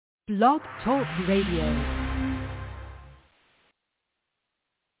Blog Talk Radio.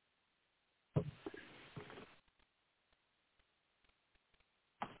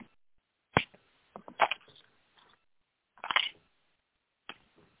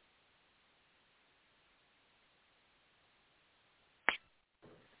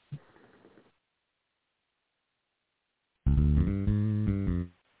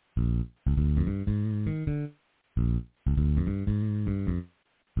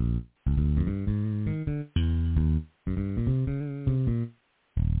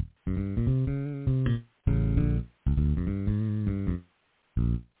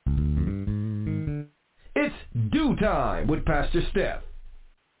 Time with Pastor Steph.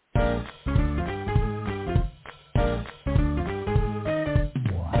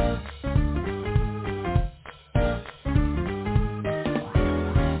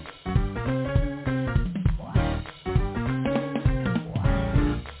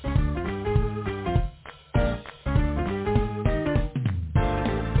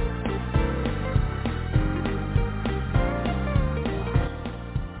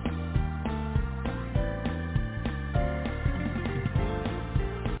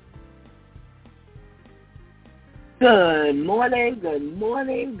 Good morning, good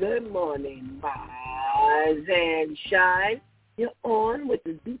morning, good morning. Rise and shine. You're on with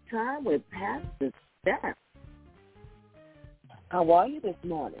the Due Time with Pastor Steph. How are you this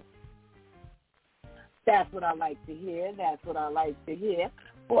morning? That's what I like to hear. That's what I like to hear.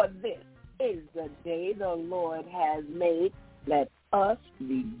 For this is the day the Lord has made. Let us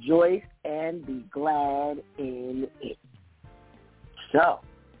rejoice and be glad in it. So,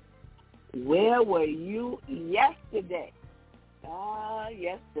 where were you yesterday?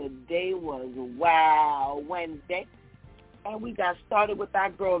 Yesterday was Wow Wednesday. And we got started with our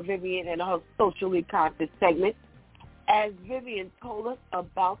girl Vivian and her socially conscious segment. As Vivian told us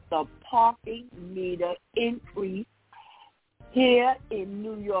about the parking meter increase here in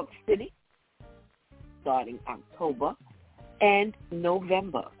New York City starting October and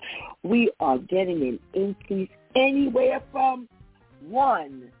November. We are getting an increase anywhere from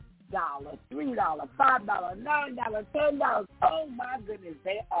 $1, $3, $5, $9, $10. Oh my goodness,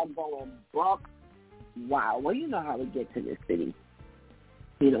 they are going buck. Wow. Well, you know how we get to this city.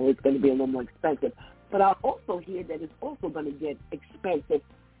 You know, it's going to be a little more expensive. But I also hear that it's also going to get expensive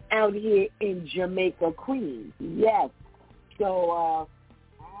out here in Jamaica, Queens. Yes. So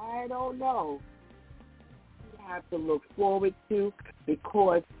I don't know. We have to look forward to,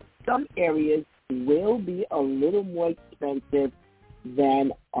 because some areas will be a little more expensive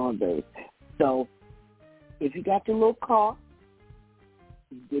than others. So if you got your little car,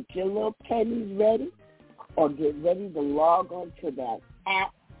 get your little pennies ready, or get ready to log on to that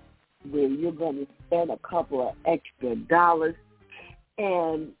app where you're going to spend a couple of extra dollars.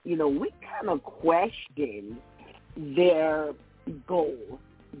 And, you know, we kind of questioned their goal.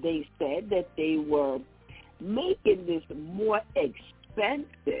 They said that they were making this more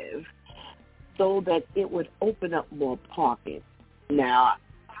expensive so that it would open up more parking. Now,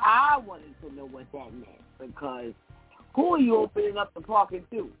 I wanted to know what that meant, because who are you opening up the parking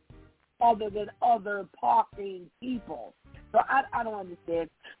to other than other parking people? So I don't understand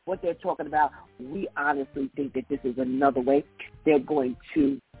what they're talking about. We honestly think that this is another way they're going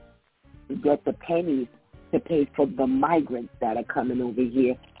to get the pennies to pay for the migrants that are coming over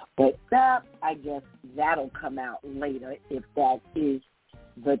here. But I guess that'll come out later if that is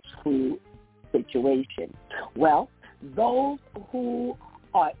the true situation. Well, those who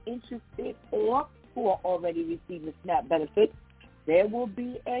are interested or who are already receiving SNAP benefits, there will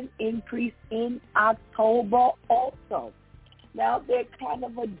be an increase in October also. Now, they're kind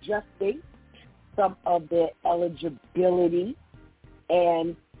of adjusting some of their eligibility,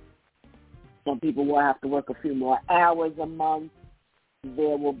 and some people will have to work a few more hours a month.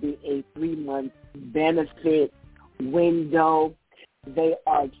 There will be a 3-month benefit window. They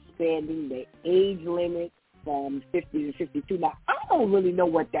are expanding the age limit from 50 to 52. Now, I don't really know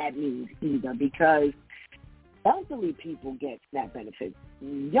what that means either, because elderly people get SNAP benefits.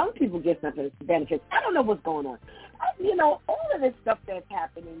 Young people get SNAP benefits. I don't know what's going on. You know, all of this stuff that's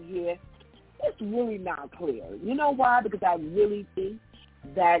happening here, it's really not clear. You know why? Because I really think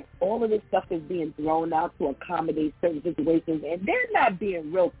that all of this stuff is being thrown out to accommodate certain situations, and they're not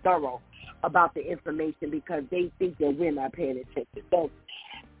being real thorough about the information because they think that we're not paying attention. So,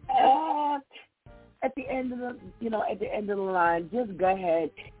 at the end of the line, just go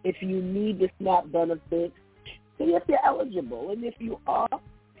ahead. If you need the SNAP benefits, see if you're eligible, and if you are,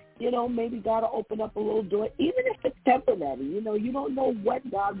 you know, maybe God will open up a little door, even if it's temporary. You know, you don't know what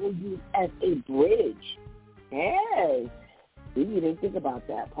God will use as a bridge. Yes. You didn't think about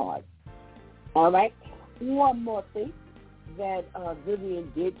that part. All right. One more thing that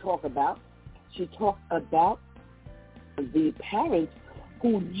Vivian did talk about. She talked about the parents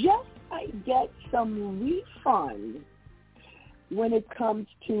who just might get some refund when it comes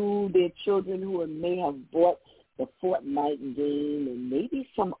to their children who may have bought the Fortnite game and maybe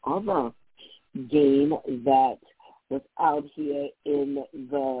some other game that was out here in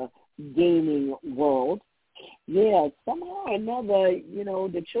the gaming world. Yeah, somehow or another,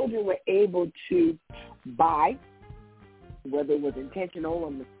 the children were able to buy, whether it was intentional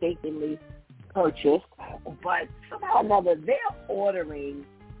or mistakenly purchased, but somehow or another they're ordering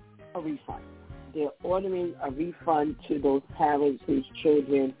a refund. They're ordering a refund to those parents whose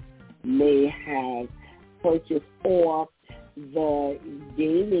children may have purchased, or the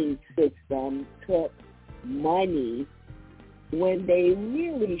gaming system took money when they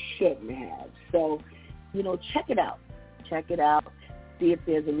really shouldn't have. So, check it out. Check it out. See if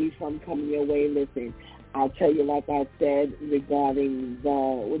there's a refund coming your way. Listen, I'll tell you, like I said, regarding the,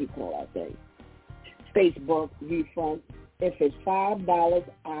 what do you call that thing? Facebook refund. If it's $5,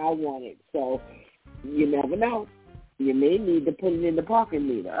 I want it. So you never know. You may need to put it in the parking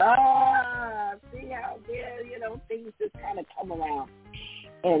meter. See how things just kind of come around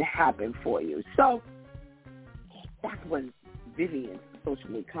and happen for you. So that's when Vivian's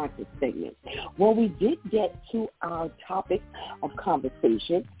socially conscious segment. Well, we did get to our topic of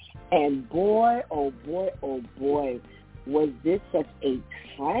conversation, and boy, oh boy, oh boy, was this such a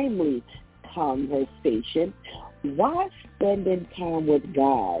timely conversation. Why spending time with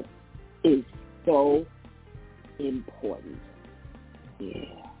God is so important. Yeah.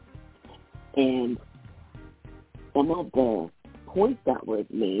 And some of the points that was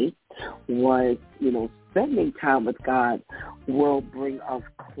made was, spending time with God will bring us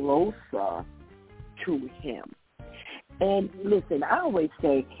closer to Him. And listen, I always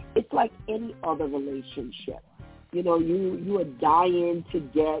say it's like any other relationship. You are dying to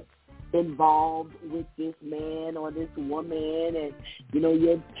get involved with this man or this woman, and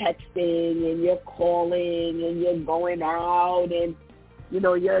you're texting and you're calling and you're going out and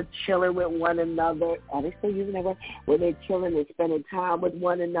you're chilling with one another. Are they still using that word? When they're chilling and spending time with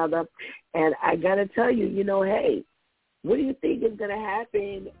one another. And I gotta tell you, hey, what do you think is gonna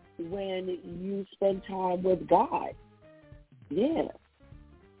happen when you spend time with God? Yeah,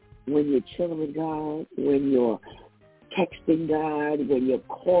 when you're chilling with God, when you're texting God, when you're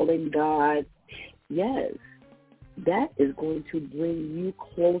calling God, yes, that is going to bring you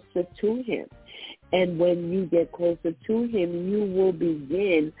closer to Him. And when you get closer to Him, you will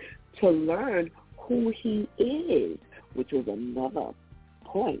begin to learn who He is, which was another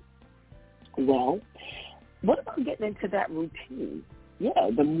point. Well, what about getting into that routine? Yeah,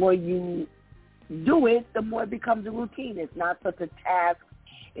 the more you do it, the more it becomes a routine. It's not such a task.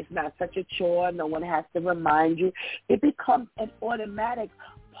 It's not such a chore. No one has to remind you. It becomes an automatic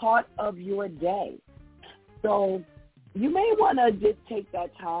part of your day. So you may want to just take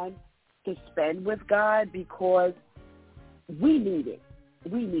that time to spend with God, because we need it.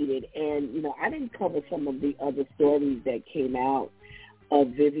 We need it. And, I didn't cover some of the other stories that came out of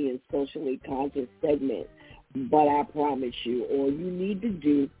Vivian's socially conscious segment, but I promise you, all you need to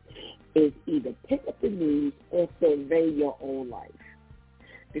do is either pick up the news or survey your own life.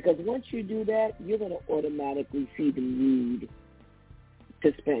 Because once you do that, you're going to automatically see the need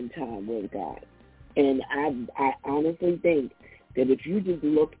to spend time with God. And I honestly think that if you just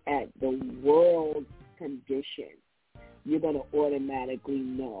look at the world's condition, you're going to automatically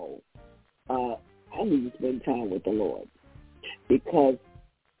know, I need to spend time with the Lord. Because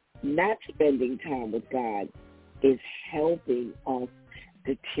not spending time with God is helping us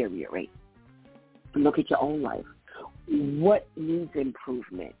deteriorate. Look at your own life. What needs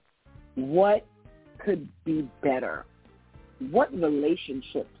improvement? What could be better? What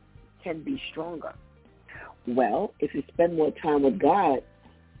relationships can be stronger? Well, if you spend more time with God,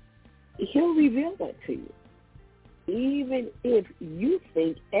 He'll reveal that to you. Even if you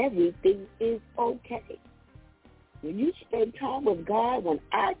think everything is okay. When you spend time with God, when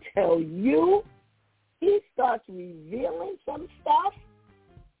I tell you, He starts revealing some stuff.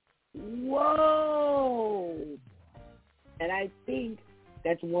 Whoa! And I think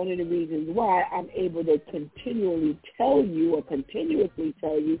that's one of the reasons why I'm able to continuously tell you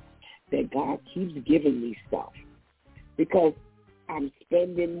that God keeps giving me stuff, because I'm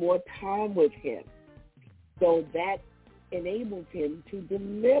spending more time with Him. So that enables Him to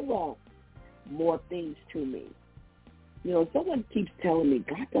deliver more things to me. Someone keeps telling me,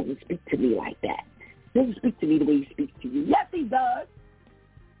 God doesn't speak to me like that. He doesn't speak to me the way He speaks to you. Yes, He does.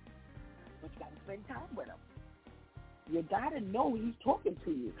 But you got to spend time with Him. You got to know he's talking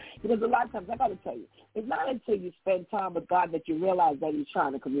to you. Because a lot of times, I got to tell you, it's not until you spend time with God that you realize that he's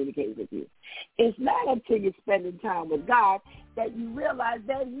trying to communicate with you. It's not until you're spending time with God that you realize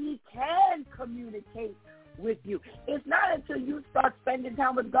that he can communicate with you. It's not until you start spending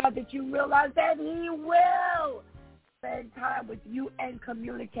time with God that you realize that he will spend time with you and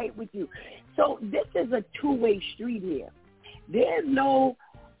communicate with you. So this is a two-way street here. There's no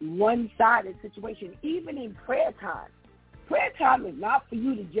one-sided situation, even in prayer time. Prayer time is not for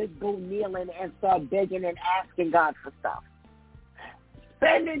you to just go kneeling and start begging and asking God for stuff.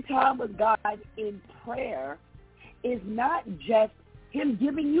 Spending time with God in prayer is not just him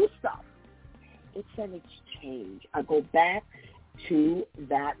giving you stuff. It's an exchange. I go back to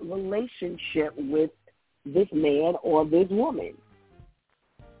that relationship with this man or this woman.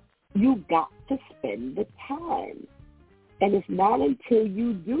 You got to spend the time. And it's not until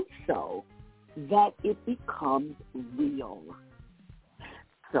you do so that it becomes real.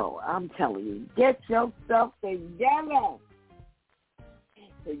 So I'm telling you, get yourself together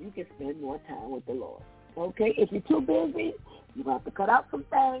so you can spend more time with the Lord. Okay? If you're too busy, you have to cut out some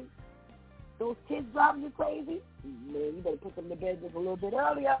things. Those kids driving you crazy, man, you better put them to bed just a little bit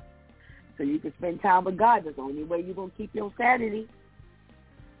earlier so you can spend time with God. That's the only way you're going to keep your sanity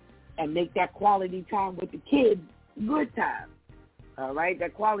and make that quality time with the kids good time. All right?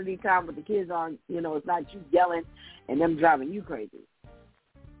 That quality time with the kids on, it's not you yelling and them driving you crazy.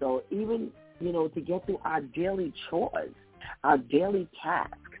 So even, to get through our daily chores, our daily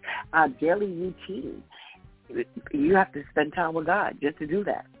tasks, our daily routine, you have to spend time with God just to do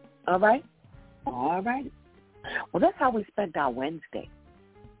that. All right? All right. Well, that's how we spent our Wednesday.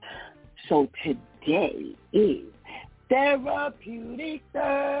 So today is Therapeutic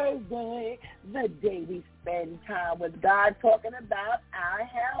Thursday, the day we spend time with God talking about our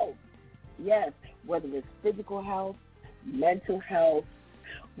health. Yes, whether it's physical health, mental health,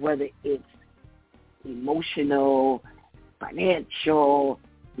 whether it's emotional, financial.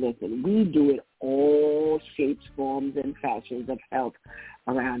 Listen, we do it all shapes, forms, and fashions of health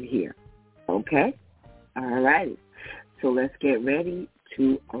around here. Okay? All right. So let's get ready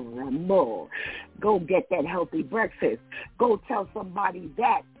to rumble. Go get that healthy breakfast. Go tell somebody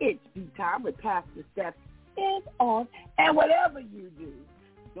that it's Due Time with Pastor Steph is on. And whatever you do,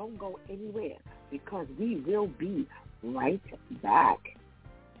 don't go anywhere because we will be right back.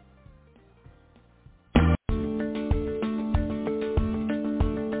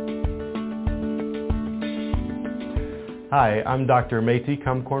 Hi, I'm Dr. Meiti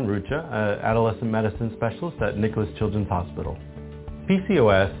Kamkorn-Rucha, adolescent medicine specialist at Nicholas Children's Hospital.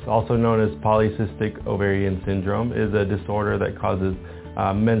 PCOS, also known as polycystic ovarian syndrome, is a disorder that causes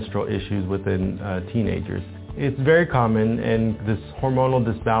menstrual issues within teenagers. It's very common, and this hormonal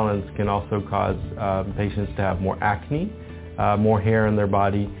disbalance can also cause patients to have more acne, more hair on their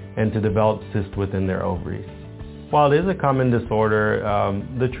body, and to develop cysts within their ovaries. While it is a common disorder,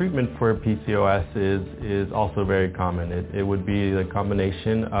 the treatment for PCOS is also very common. It would be the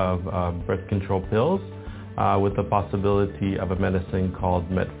combination of birth control pills with the possibility of a medicine called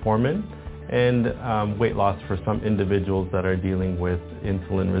metformin and weight loss for some individuals that are dealing with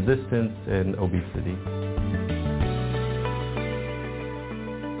insulin resistance and obesity.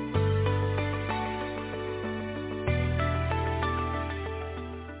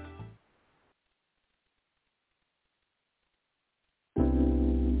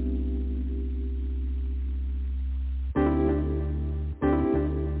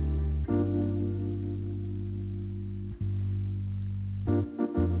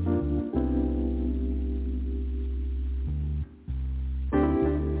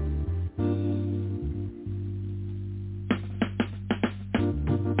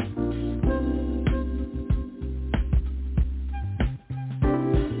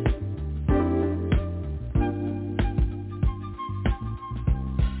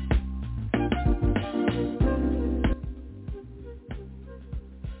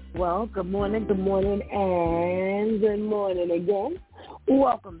 Well, good morning, and good morning again.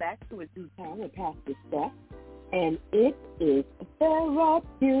 Welcome back to A Due Time with Pastor Steph, and it is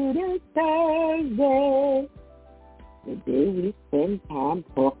Therapeutic Thursday, the day we spend time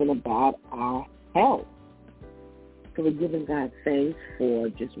talking about our health. So we're giving God thanks for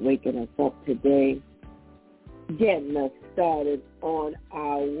just waking us up today, getting us started on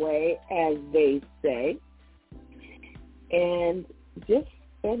our way, as they say, and just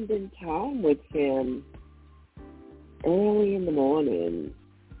spending time with him early in the morning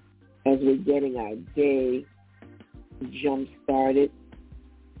as we're getting our day jump-started,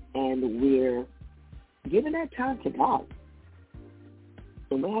 and we're giving that time to God.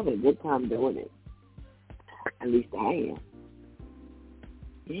 And we're having a good time doing it. At least I am.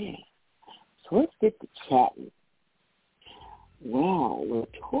 Yeah. So let's get to chatting. Well, we're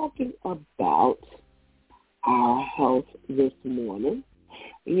talking about our health this morning.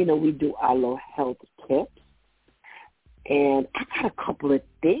 You know, we do our little health tips. And I got a couple of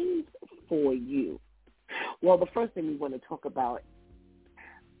things for you. Well, the first thing we want to talk about,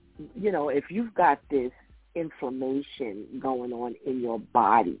 you know, if you've got this inflammation going on in your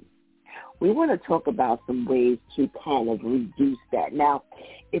body, we want to talk about some ways to kind of reduce that. Now,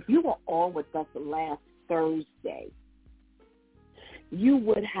 if you were on with us last Thursday, you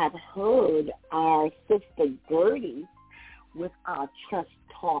would have heard our sister Gertie with our Trust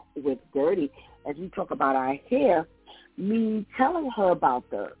Talk with Gertie, as we talk about our hair, me telling her about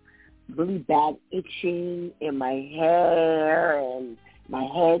the really bad itching in my hair and my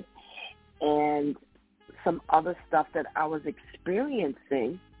head and some other stuff that I was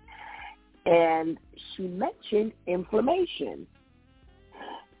experiencing. And she mentioned inflammation.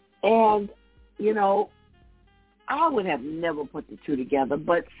 And, you know, I would have never put the two together.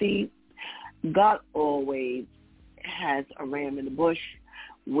 But, see, God always has a ram in the bush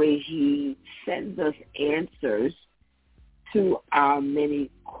where he sends us answers to our many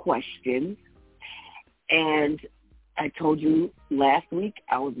questions. And I told you last week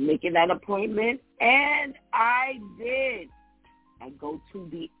I was making that appointment, and I did. I go to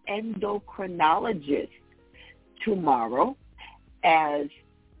the endocrinologist tomorrow. As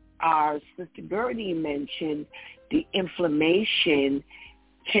our sister Gertie mentioned, the inflammation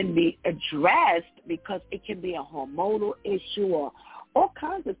can be addressed because it can be a hormonal issue or all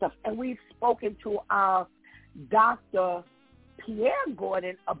kinds of stuff. And we've spoken to our Dr. Pierre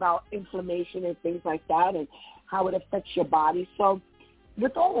Gordon about inflammation and things like that and how it affects your body. So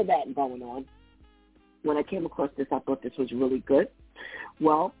with all of that going on, when I came across this, I thought this was really good.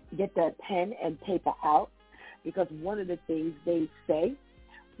 Well, get that pen and paper out, because one of the things they say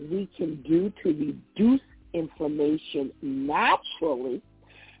we can do to reduce inflammation naturally,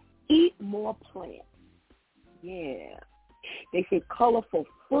 eat more plants. Yeah. They say colorful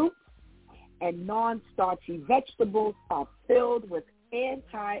fruits and non-starchy vegetables are filled with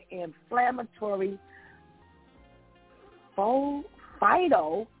anti-inflammatory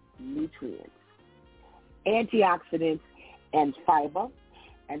phytonutrients, antioxidants, and fiber.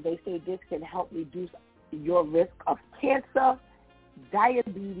 And they say this can help reduce your risk of cancer,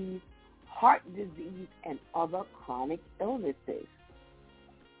 diabetes, heart disease, and other chronic illnesses.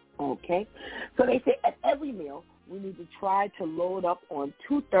 Okay? So they say at every meal, we need to try to load up on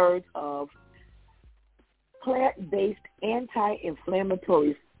 2/3 of plant-based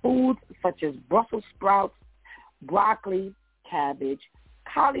anti-inflammatory foods such as Brussels sprouts, broccoli, cabbage,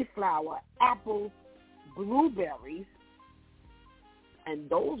 cauliflower, apples, blueberries, and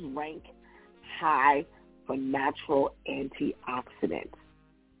those rank high for natural antioxidants.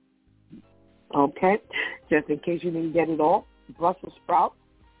 Okay? Just in case you didn't get it all, Brussels sprouts,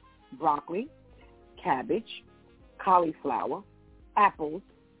 broccoli, cabbage, cauliflower, apples,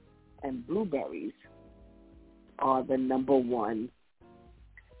 and blueberries are the number one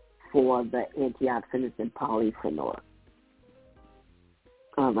for the antioxidants and polyphenol.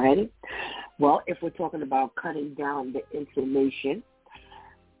 All righty. Well, if we're talking about cutting down the inflammation,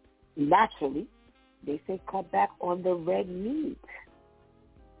 naturally, they say cut back on the red meat.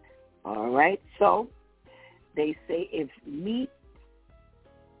 All right. So they say if meat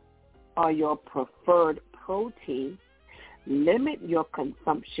are your preferred protein, limit your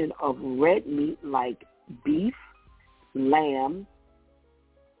consumption of red meat like beef, lamb,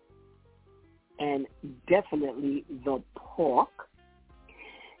 and definitely the pork.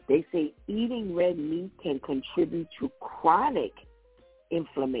 They say eating red meat can contribute to chronic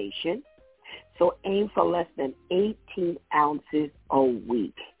inflammation, so aim for less than 18 ounces a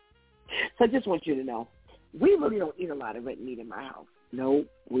week. So I just want you to know, we really don't eat a lot of red meat in my house. No,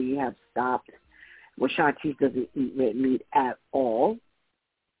 we have stopped. Well, Shantice doesn't eat red meat at all.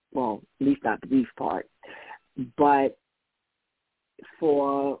 Well, at least not the beef part. But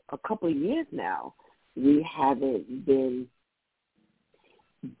for a couple of years now, we haven't been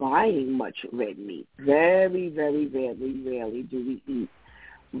buying much red meat. Very, very, very rarely do we eat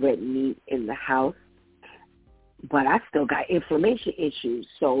red meat in the house. But I still got inflammation issues.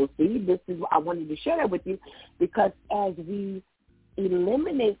 So, see, this is what I wanted to share that with you, because as we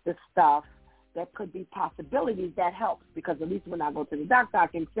eliminate the stuff that could be possibilities, that helps, because at least when I go to the doctor, I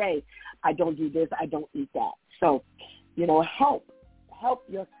can say, I don't do this, I don't eat that. So, you know, help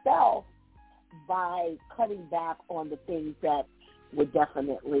yourself by cutting back on the things that would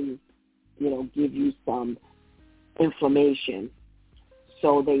definitely, you know, give you some inflammation.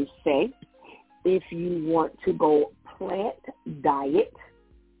 So they say If you want to go plant diet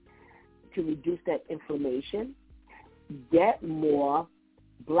to reduce that inflammation, get more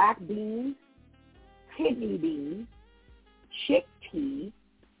black beans, kidney beans, chickpeas,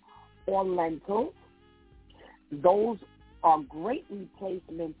 or lentils. Those are great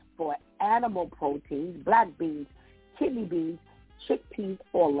replacements for animal proteins, black beans, kidney beans, chickpeas,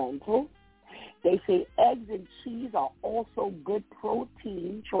 or lentils. They say eggs and cheese are also good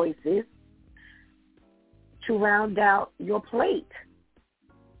protein choices to round out your plate.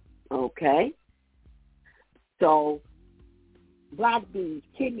 Okay? So, black beans,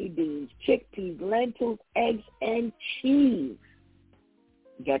 kidney beans, chickpeas, lentils, eggs, and cheese.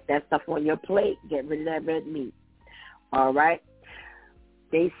 Get that stuff on your plate. Get rid of that red meat. All right?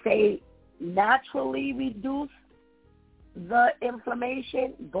 They say naturally reduce the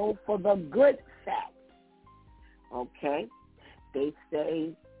inflammation. Go for the good fat. Okay? They say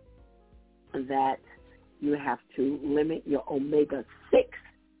that you have to limit your omega-6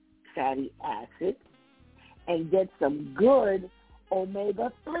 fatty acids and get some good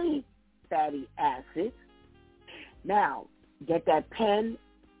omega-3 fatty acids. Now, get that pen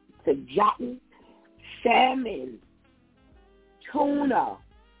to jotting. Salmon, tuna,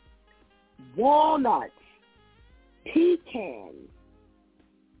 walnuts, pecans,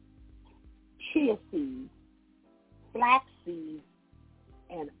 chia seeds, flax seeds,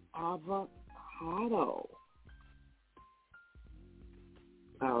 and avocado.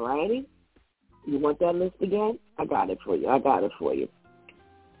 All righty? You want that list again? I got it for you.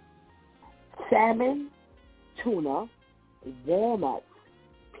 Salmon, tuna, walnuts,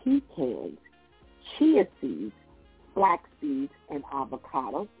 pecans, chia seeds, flax seeds, and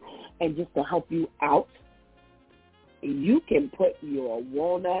avocado. And just to help you out, you can put your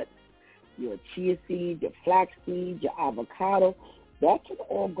walnuts, your chia seeds, your flax seeds, your avocado. That can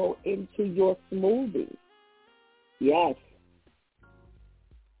all go into your smoothie. Yes.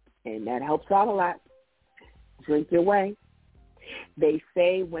 And that helps out a lot. Drink your way. They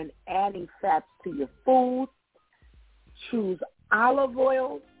say when adding fats to your food, choose olive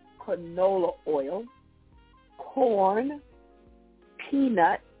oil, canola oil, corn,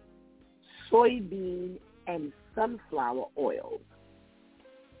 peanut, soybean, and sunflower oils.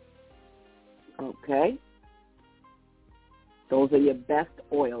 Okay? Those are your best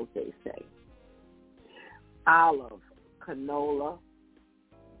oils, they say. Olive, canola.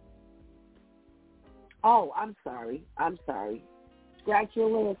 Oh, I'm sorry. Scratch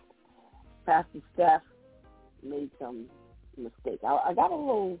your list. Pastor Steph made some mistake. I got a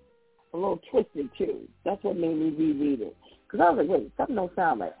little twisted too. That's what made me reread it. Because I was like, wait, something don't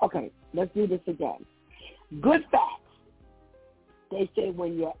sound right. Okay, let's do this again. Good fats. They say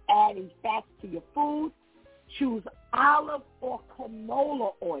when you're adding fats to your food, choose olive or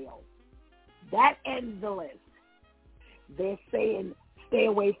canola oil. That ends the list. They're saying stay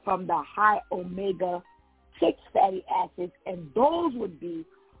away from the high omega-6 fatty acids, and those would be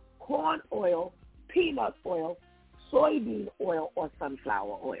corn oil, peanut oil, soybean oil, or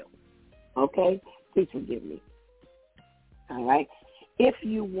sunflower oil. Okay? Please forgive me. All right? If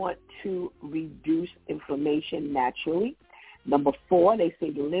you want to reduce inflammation naturally, number 4, they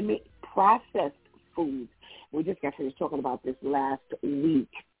say limit processed foods. We just got finished talking about this last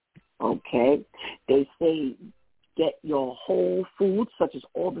week. Okay? They say get your whole foods, such as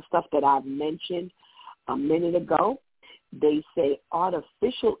all the stuff that I've mentioned a minute ago. They say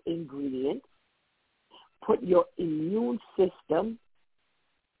artificial ingredients. Put your immune system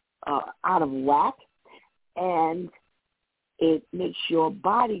out of whack, and it makes your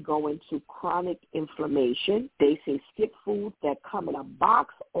body go into chronic inflammation. They say skip foods that come in a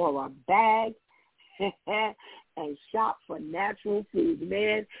box or a bag and shop for natural foods.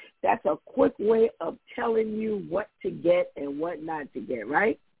 Man, that's a quick way of telling you what to get and what not to get,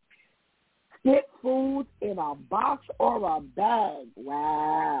 right? Skip foods in a box or a bag.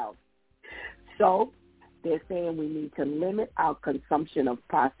 Wow. So they're saying we need to limit our consumption of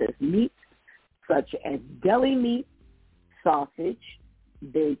processed meats, such as deli meat, sausage,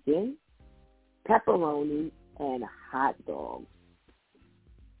 bacon, pepperoni, and hot dogs.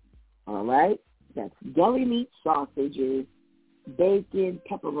 All right? That's deli meat, sausages, bacon,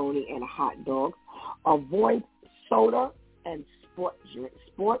 pepperoni, and hot dogs. Avoid soda and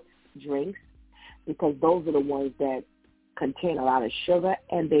sports drinks because those are the ones that contain a lot of sugar,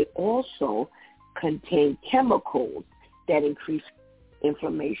 and they also contain chemicals that increase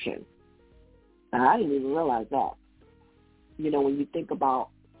inflammation. Now, I didn't even realize that. You know, when you think about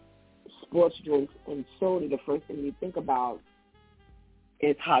sports drinks and soda, the first thing you think about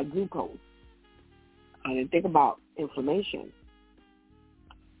is high glucose. I didn't think about inflammation.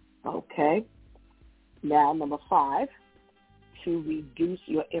 Okay. Now, number 5, to reduce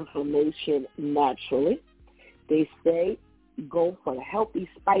your inflammation naturally, they say go for the healthy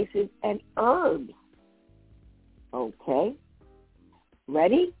spices and herbs. Okay?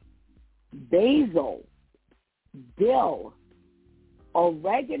 Ready? Basil, dill,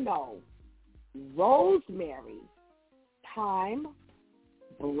 oregano, rosemary, thyme,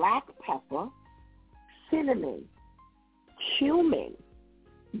 black pepper, cinnamon, cumin,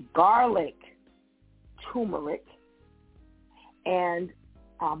 garlic, turmeric, and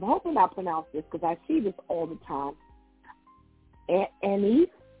I'm hoping I pronounce this because I see this all the time, anise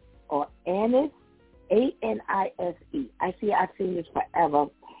or anise, A-N-I-S-E. I've seen this forever.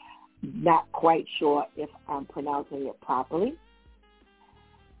 Not quite sure if I'm pronouncing it properly.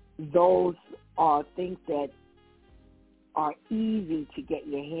 Those are things that are easy to get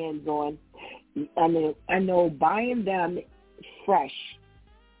your hands on. I know buying them fresh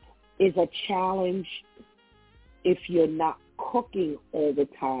is a challenge if you're not cooking all the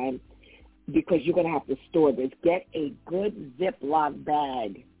time because you're going to have to store this. Get a good Ziploc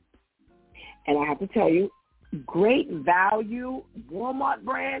bag. And I have to tell you, Great Value, Walmart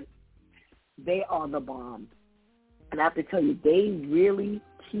brand, they are the bomb. And I have to tell you, they really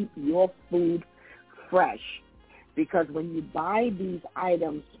keep your food fresh because when you buy these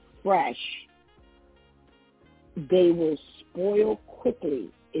items fresh, they will spoil quickly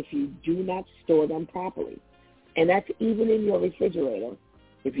if you do not store them properly. And that's even in your refrigerator.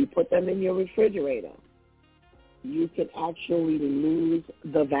 If you put them in your refrigerator, you can actually lose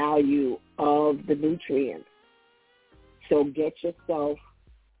the value of the nutrients. So get yourself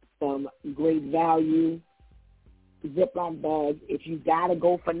some Great Value Ziploc bags. If you got to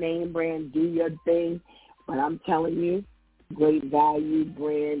go for name brand, do your thing. But I'm telling you, Great Value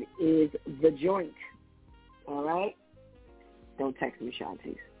brand is the joint. All right? Don't text me,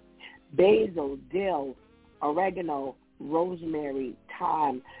 Shantice. Basil, dill, oregano, rosemary,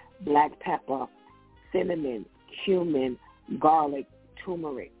 thyme, black pepper, cinnamon, cumin, garlic,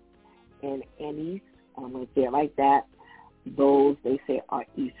 turmeric, and anise. I'm going to say it like that. Those, they say, are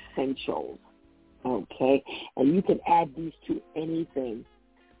essentials. Okay? And you can add these to anything.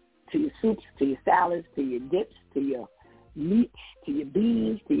 To your soups, to your salads, to your dips, to your meats, to your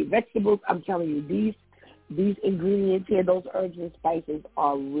beans, to your vegetables. I'm telling you, these ingredients here, those herbs and spices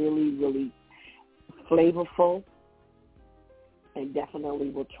are really, really flavorful and definitely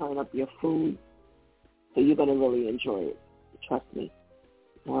will turn up your food. So you're going to really enjoy it. Trust me.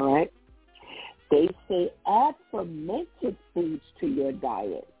 All right? They say add fermented foods to your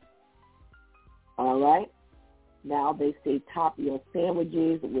diet. All right? Now they say top your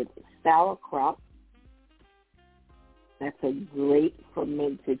sandwiches with sauerkraut. That's a great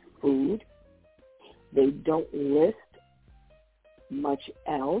fermented food. They don't list much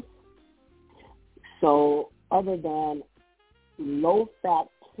else. So other than low-fat,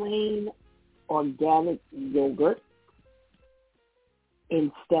 plain organic yogurt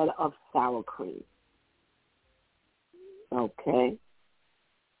instead of sour cream. Okay?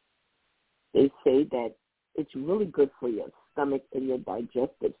 They say that it's really good for your stomach and your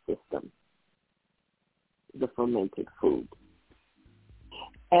digestive system, the fermented food.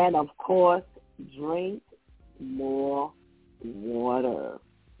 And, of course, drink more water.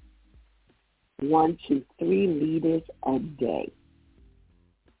 1 to 3 liters a day.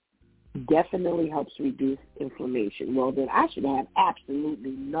 Definitely helps reduce inflammation. Well, then I should have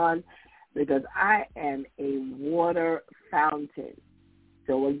absolutely none because I am a water fountain.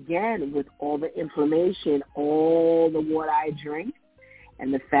 So, again, with all the inflammation, all the water I drink,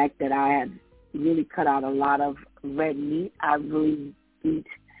 and the fact that I have really cut out a lot of red meat, I really eat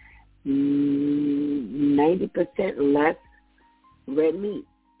 90% less red meat.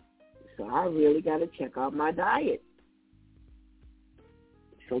 So I really got to check out my diet.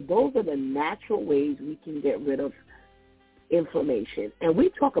 So those are the natural ways we can get rid of inflammation. And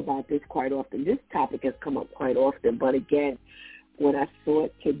we talk about this quite often. This topic has come up quite often. But, again, when I saw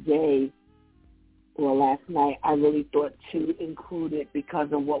it today or last night, I really thought to include it because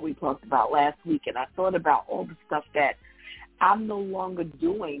of what we talked about last week. And I thought about all the stuff that I'm no longer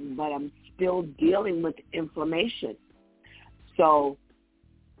doing, but I'm still dealing with inflammation. So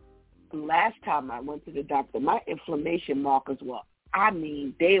last time I went to the doctor, my inflammation markers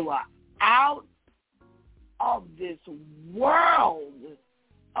they were out of this world.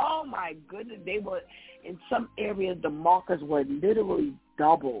 Oh, my goodness. They were, in some areas, the markers were literally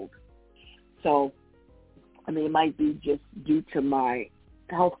doubled. So, it might be just due to my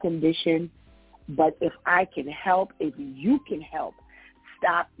health condition. But if I can help, if you can help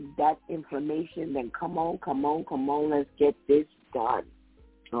stop that inflammation, then come on, let's get this done.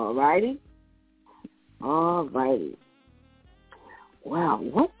 All righty? All righty. Wow,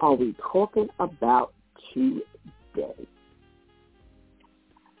 what are we talking about today?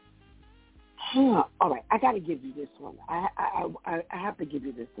 All right, I got to give you this one. I have to give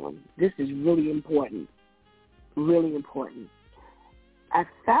you this one. This is really important. Really important. I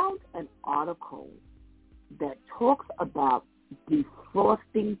found an article that talks about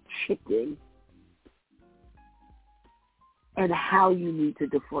defrosting chicken and how you need to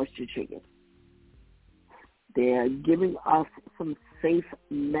defrost your chicken. They're giving us some safe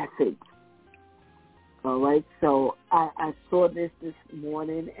methods. All right, so I saw this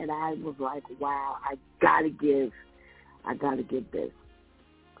morning, and I was like, wow, I gotta give this.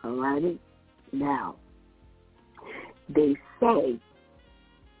 All righty? Now, they say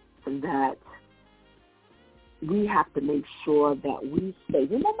that we have to make sure that we stay.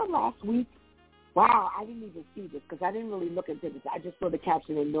 Remember last week? Wow, I didn't even see this because I didn't really look into this. I just saw the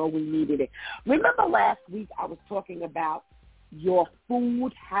caption and know we needed it. Remember last week I was talking about your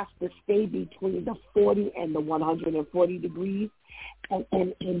food has to stay between the 40 and the 140 degrees.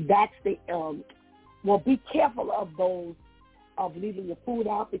 And that's the, well, be careful of those, of leaving your food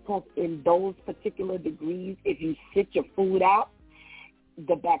out, because in those particular degrees, if you sit your food out,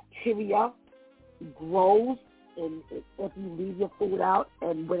 the bacteria grows and if you leave your food out,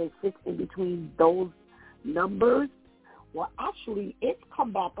 and when it sits in between those numbers, well, actually, it's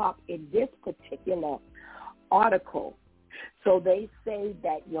come back up in this particular article. So they say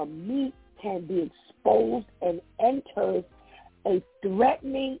that your meat can be exposed and enters a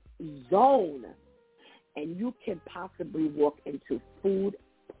threatening zone, and you can possibly walk into food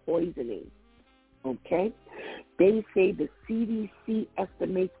poisoning. Okay? They say the CDC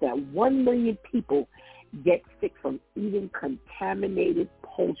estimates that 1 million people get sick from eating contaminated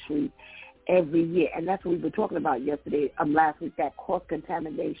poultry every year. And that's what we were talking about last week, that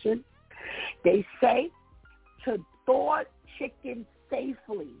cross-contamination. They say to thaw chicken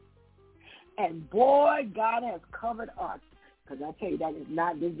safely. And boy, God has covered us. Because I tell you, that is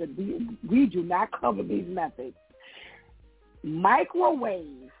not, we do not cover these methods.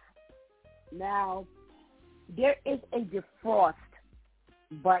 Microwave. Now, there is a defrost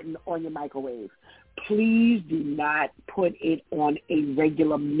button on your microwave. Please do not put it on a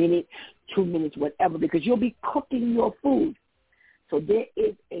regular minute, 2 minutes, whatever, because you'll be cooking your food. So there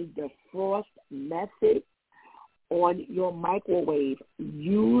is a defrost method on your microwave.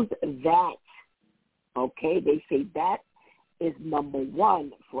 Use that. Okay? They say that is number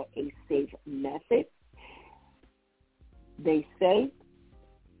one for a safe method. They say,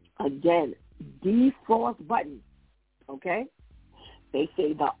 again, defrost button. Okay? They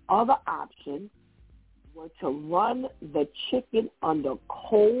say the other option were to run the chicken under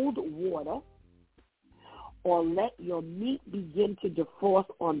cold water or let your meat begin to defrost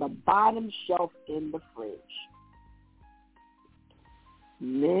on the bottom shelf in the fridge.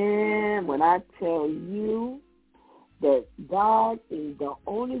 Man, when I tell you that God is the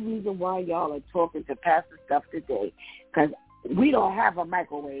only reason why y'all are talking to Pastor Steph today, because we don't have a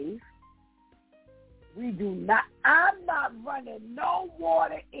microwave. We do not. I'm not running no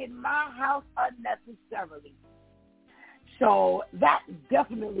water in my house unnecessarily. So that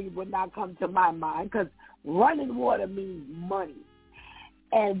definitely would not come to my mind, because running water means money.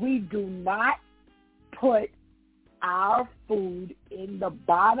 And we do not put our food in the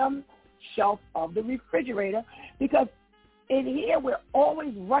bottom shelf of the refrigerator, because in here we're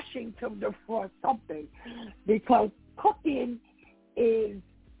always rushing to defrost something, because cooking is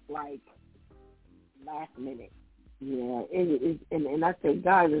like last minute. Yeah, it is, and I say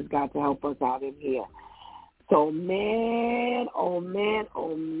God has got to help us out in here. So man, oh man,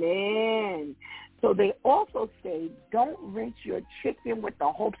 oh man. So they also say don't rinse your chicken with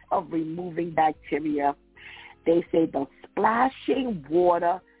the hopes of removing bacteria. They say the splashing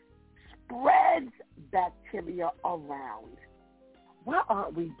water spreads bacteria around. Why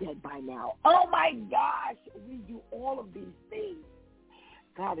aren't we dead by now? Oh my gosh, we do all of these things.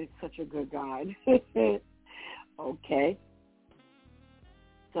 God is such a good God. Okay.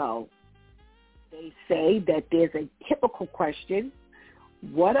 So they say that there's a typical question.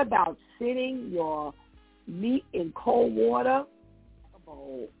 What about sitting your meat in cold water?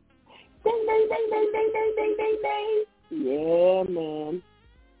 Oh. Ding, ding, ding, ding, ding, ding, ding, ding, ding. Yeah, man.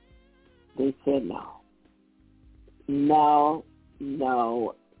 They said no. No,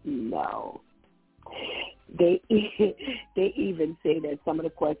 no, no. They even say that some of the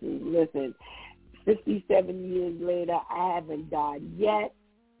questions, listen, 57 years later, I haven't died yet.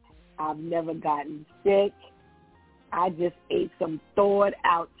 I've never gotten sick. I just ate some thawed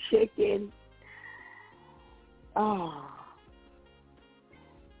out chicken. Oh,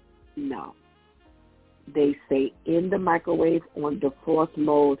 no. They say in the microwave on defrost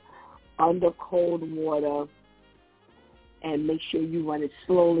mode under cold water, and make sure you run it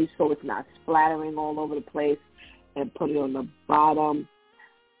slowly so it's not splattering all over the place, and put it on the bottom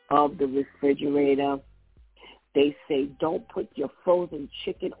of the refrigerator. They say don't put your frozen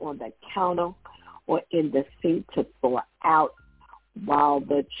chicken on the counter or in the sink to thaw out while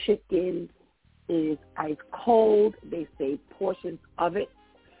the chicken is ice cold. They say portions of it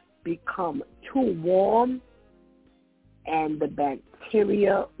become too warm and the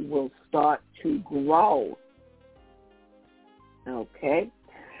bacteria will start to grow. Okay?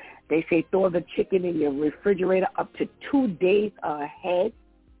 They say throw the chicken in your refrigerator up to 2 days ahead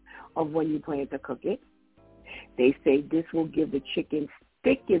of when you plan to cook it. They say this will give the chicken's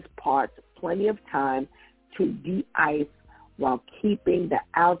thickest parts plenty of time to de-ice while keeping the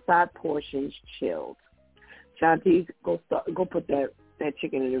outside portions chilled. Shanti, go put that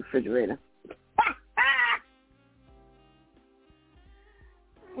chicken in the refrigerator.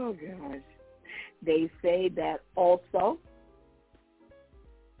 Oh, gosh. They say that also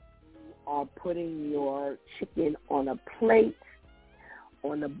you are putting your chicken on a plate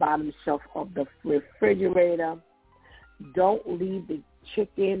on the bottom shelf of the refrigerator. Don't leave the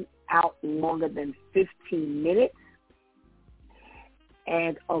chicken out longer than 15 minutes.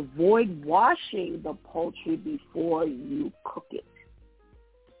 And avoid washing the poultry before you cook it.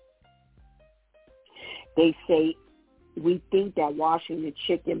 They say, we think that washing the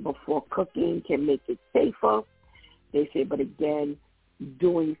chicken before cooking can make it safer. They say, but again,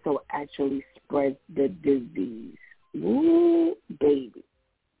 doing so actually spreads the disease. Ooh, baby.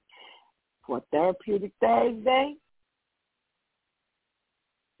 For Therapeutic Thursday,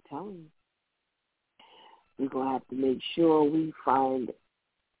 I'm telling you, we're going to have to make sure we find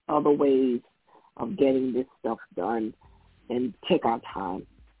other ways of getting this stuff done and take our time.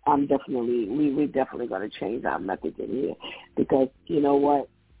 We're definitely going to change our methods in here because, you know what,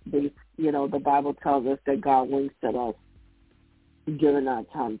 the Bible tells us that God winks at us during our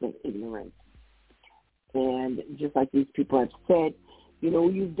times of ignorance. And just like these people have said,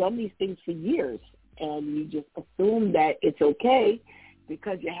 you've done these things for years and you just assume that it's okay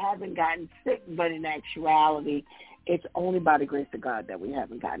because you haven't gotten sick, but in actuality, it's only by the grace of God that we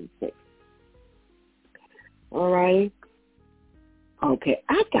haven't gotten sick. All right? Okay,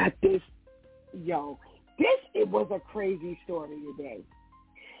 I got this. It was a crazy story today.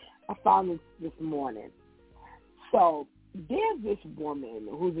 I found this morning. So there's this woman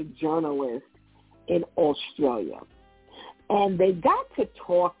who's a journalist in Australia, and they got to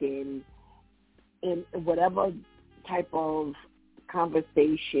talking in whatever type of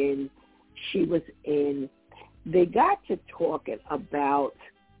conversation she was in. They got to talking about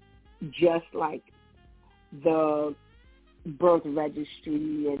just like the birth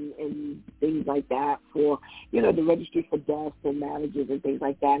registry and things like that for, the registry for deaths and marriages and things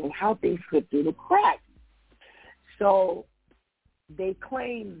like that and how things slip through the cracks. So they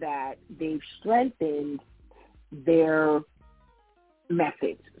claim that they've strengthened their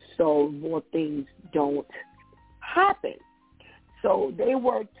methods so more things don't happen. So they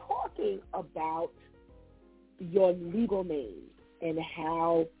were talking about your legal name and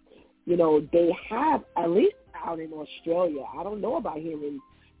how, they have, at least out in Australia, I don't know about here in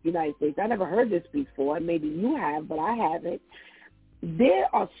the United States. I never heard this before. Maybe you have, but I haven't. There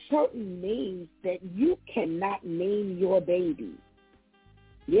are certain names that you cannot name your baby.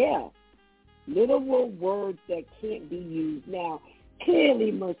 Yeah. Literal words that can't be used. Now,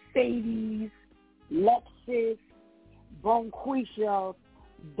 clearly Mercedes, Lexus, Bonquisha,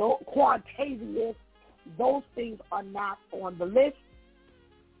 Quatavius, those things are not on the list.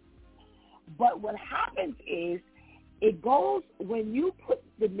 But what happens is it goes when you put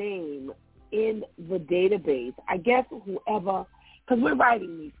the name in the database, I guess whoever, because we're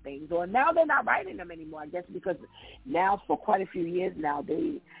writing these things, or now they're not writing them anymore, I guess because now for quite a few years now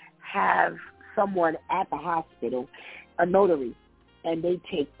they have someone at the hospital, a notary, and they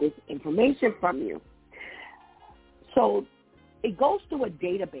take this information from you. So it goes to a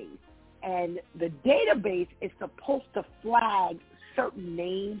database, and the database is supposed to flag certain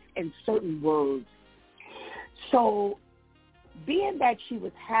names and certain words. So being that she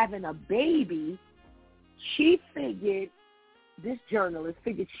was having a baby, this journalist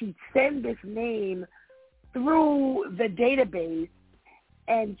figured she'd send this name through the database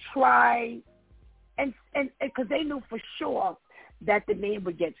and try, and because they knew for sure that the name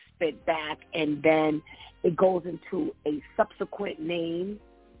would get spit back, and then it goes into a subsequent name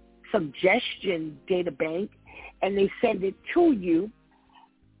suggestion data bank, and they send it to you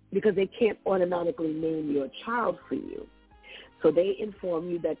because they can't automatically name your child for you. So they inform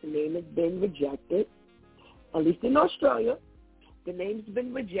you that the name has been rejected, at least in Australia, the name's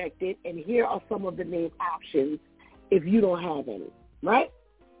been rejected, and here are some of the name options if you don't have any, right?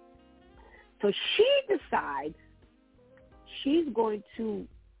 So she decides she's going to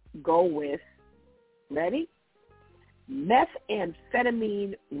go with, ready?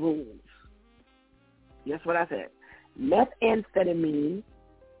 Methamphetamine rules. Guess what I said? Methamphetamine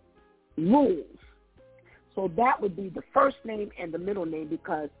rules. So that would be the first name and the middle name,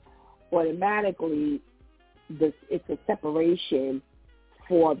 because automatically it's a separation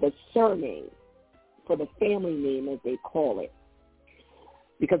for the surname, for the family name as they call it,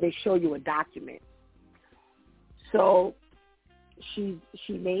 because they show you a document. So she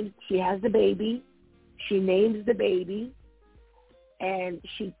has the baby. She names the baby, and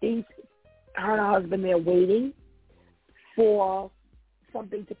she thinks her and her husband, they're waiting for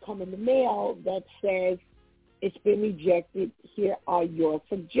something to come in the mail that says it's been rejected. Here are your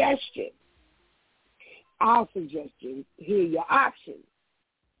suggestions. Our suggestions. Here are your options.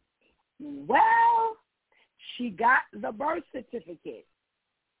 Well, she got the birth certificate,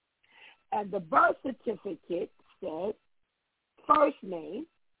 and the birth certificate said first name,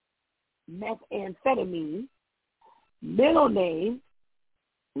 methamphetamine, middle name,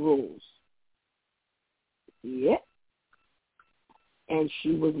 rules. Yep. And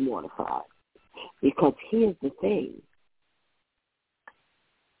she was mortified, because here's the thing.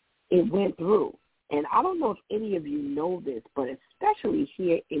 It went through. And I don't know if any of you know this, but especially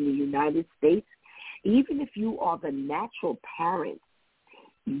here in the United States, even if you are the natural parent,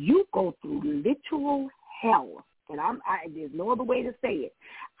 you go through literal hell. And there's no other way to say it.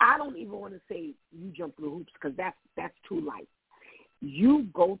 I don't even want to say you jump through hoops, because that's too light. You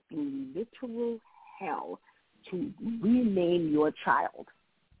go through literal hell to rename your child.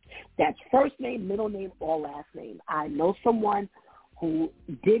 That's first name, middle name, or last name. I know someone who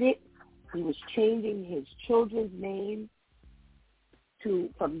did it. He was changing his children's name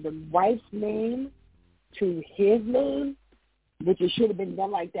from the wife's name to his name, which it should have been done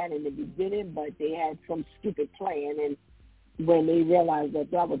like that in the beginning, but they had some stupid plan, and when they realized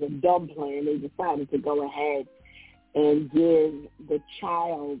that was a dumb plan, they decided to go ahead and give the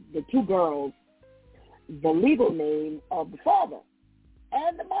child, the two girls, the legal name of the father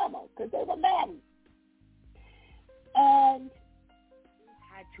and the mama, because they were married. And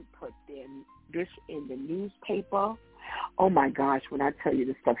had to put this in the newspaper. Oh, my gosh, when I tell you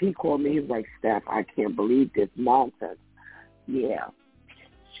this stuff, he called me. He was like, Steph, I can't believe this nonsense. Yeah.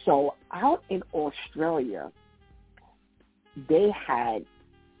 So out in Australia, they had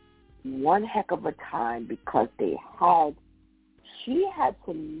one heck of a time, because she had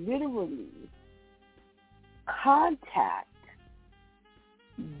to literally contact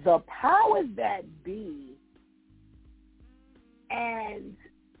the powers that be and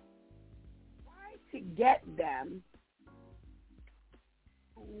try to get them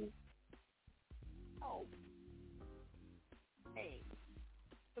to help.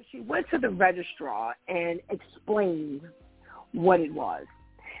 So she went to the registrar and explained what it was.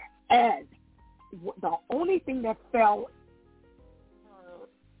 And the only thing that fell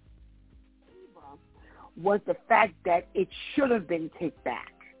was the fact that it should have been taken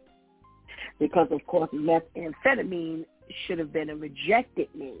back, because, of course, methamphetamine should have been a rejected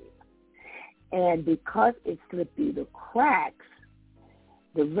name. And because it slipped through the cracks,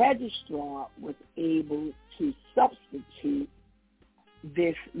 the registrar was able to substitute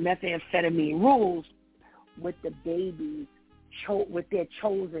this methamphetamine rules with the baby's with their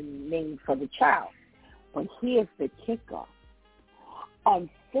chosen name for the child. But here's the kicker.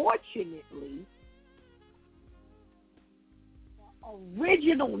 Unfortunately, the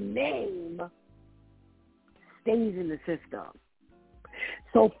original name stays in the system.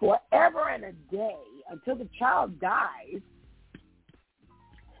 So forever and a day, until the child dies,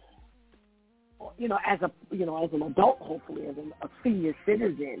 as an adult, hopefully as a senior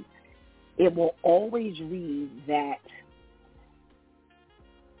citizen, it will always read that,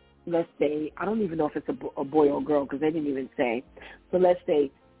 let's say, I don't even know if it's a boy or girl, because they didn't even say. So let's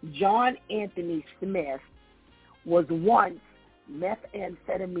say John Anthony Smith was once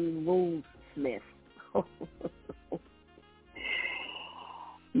methamphetamine rules Smith.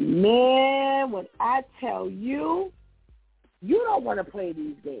 Man, when I tell you, you don't want to play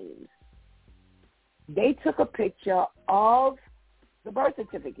these games. They took a picture of the birth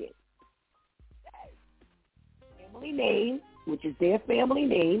certificate. Family name, which is their family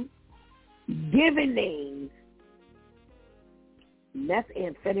name, given names,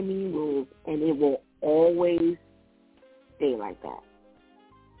 methamphetamine rules, and it will always stay like that.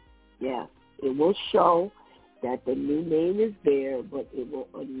 Yeah, it will show that the new name is there, but it will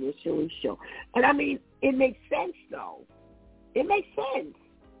initially show. And I mean, It makes sense, though. It makes sense.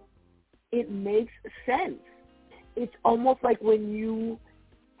 It makes sense. It's almost like when you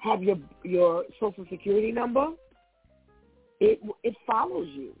have your Social Security number, it follows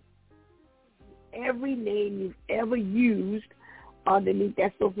you. Every name you've ever used underneath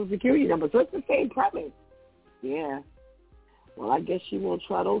that Social Security number. So it's the same premise. Yeah. Well, I guess she won't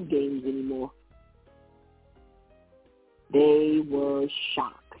try those games anymore. They were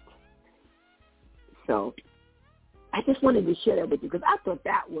shocked. So I just wanted to share that with you because I thought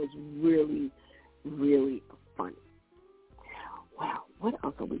that was really, really funny. Wow, what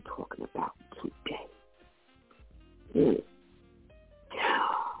else are we talking about today?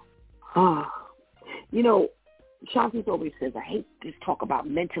 You know, Chauncey always says, I hate this talk about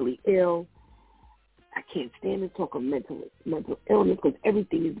mentally ill. I can't stand this talk of mental illness because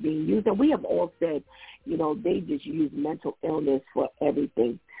everything is being used. And we have all said, you know, they just use mental illness for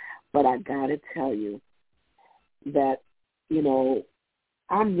everything. But I got to tell you that, you know,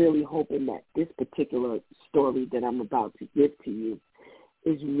 I'm really hoping that this particular story that I'm about to give to you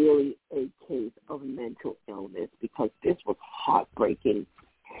is really a case of mental illness because this was heartbreaking.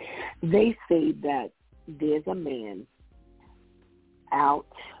 They say that there's a man out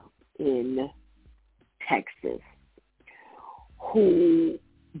in Texas who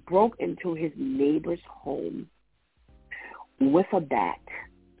broke into his neighbor's home with a bat,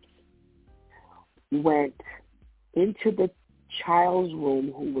 went into the child's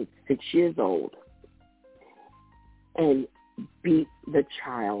room who was 6 years old, and beat the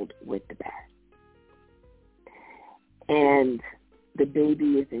child with the bat. And the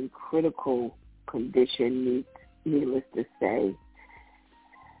baby is in critical condition, needless to say.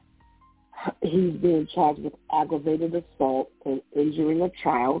 He's being charged with aggravated assault and injuring a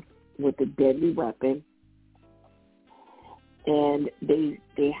child with a deadly weapon. And they're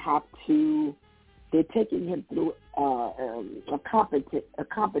taking him through a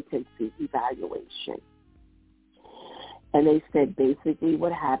competency evaluation. And they said basically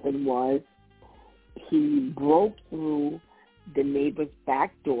what happened was he broke through the neighbor's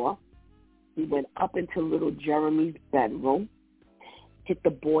back door. He went up into little Jeremy's bedroom, hit the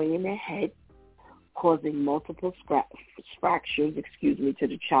boy in the head, causing multiple fractures, to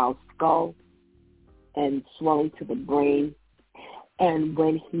the child's skull and swelling to the brain. And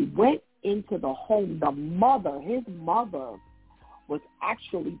when he went into the home, his mother, was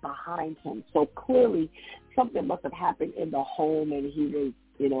actually behind him. So clearly something must have happened in the home and he was,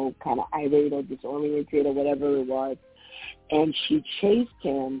 kind of irate or disoriented or whatever it was. And she chased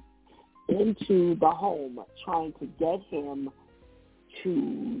him into the home, trying to get him to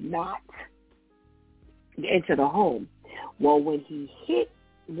not enter the home. Well, when he hit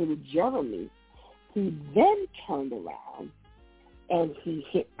little Jeremy, he then turned around and he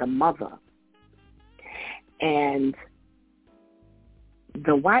hit the mother. And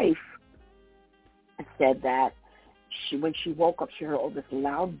the wife said that when she woke up, she heard all this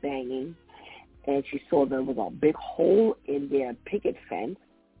loud banging, and she saw there was a big hole in their picket fence.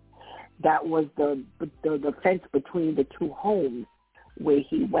 That was the fence between the two homes where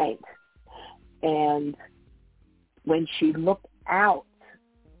he went. And when she looked out,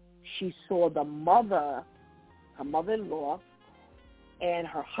 she saw the mother, her mother-in-law, and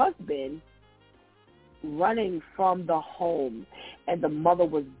her husband running from the home. And the mother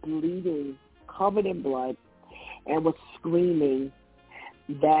was bleeding, covered in blood, and was screaming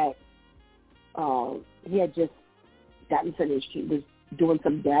that he had just gotten finished. He was doing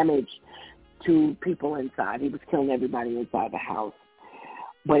some damage to people inside. He was killing everybody inside the house.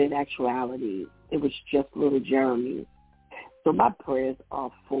 But in actuality, it was just little Jeremy. So my prayers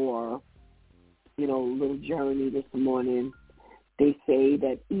are for, little Jeremy this morning. They say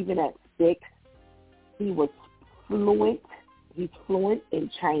that even at 6, he was fluent. He's fluent in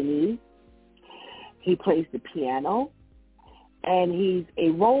Chinese. He plays the piano. And he's a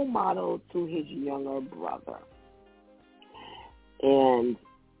role model to his younger brother. And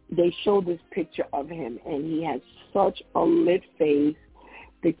they show this picture of him, and he has such a lit face,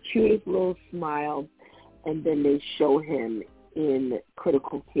 the cutest little smile, and then they show him in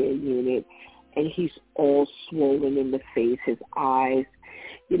critical care unit, and he's all swollen in the face, his eyes.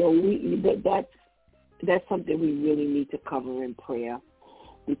 That's something we really need to cover in prayer,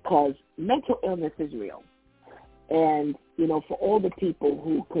 because mental illness is real. And, for all the people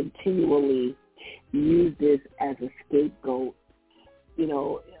who continually use this as a scapegoat,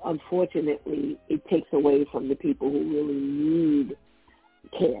 unfortunately, it takes away from the people who really need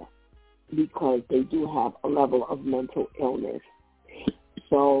care, because they do have a level of mental illness.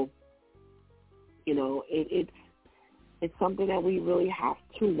 So, it's something that we really have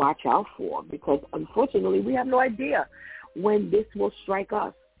to watch out for because, unfortunately, we have no idea when this will strike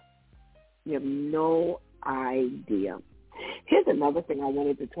us. We have no idea. Here's another thing I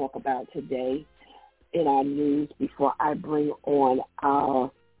wanted to talk about today in our news before I bring on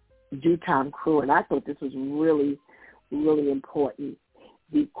our Due Time crew, and I thought this was really, really important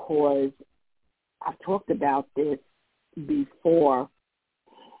because I've talked about this before,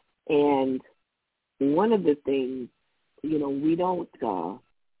 and one of the things, we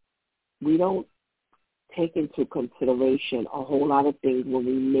don't take into consideration a whole lot of things when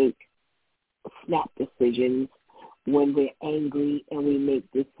we make snap decisions, when we're angry and we make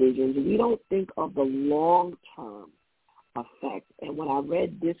decisions. We don't think of the long-term effect. And when I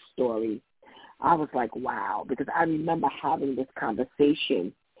read this story, I was like, wow, because I remember having this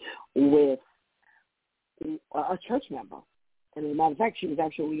conversation with a church member. And as a matter of fact, she was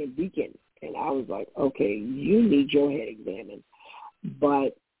actually a deacon. And I was like, okay, you need your head examined.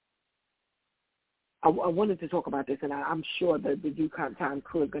 But I wanted to talk about this, and I'm sure that the Due Time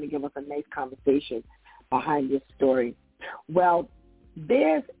crew is going to give us a nice conversation behind this story. Well,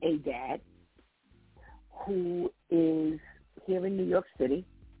 there's a dad who is here in New York City.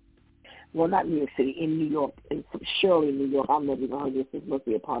 Well, not New York City, in New York, in Shirley, New York. I'm living on this. This must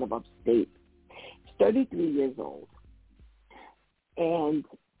be a part of upstate. He's 33 years old. And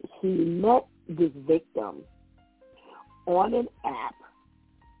he met this victim on an app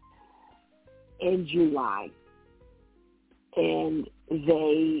in July. And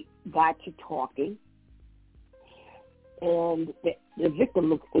they got to talking. And the victim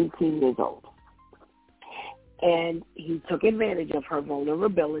looks 18 years old. And he took advantage of her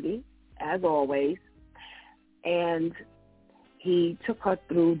vulnerability, as always, and he took her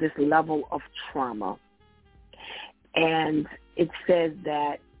through this level of trauma. And it says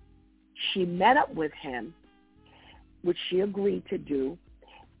that she met up with him, which she agreed to do,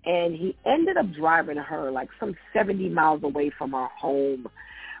 and he ended up driving her like some 70 miles away from her home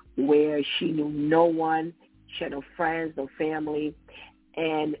where she knew no one, she had no friends, no family,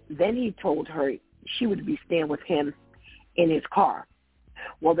 and then he told her she would be staying with him in his car.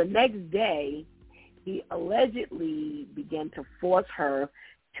 Well, the next day, he allegedly began to force her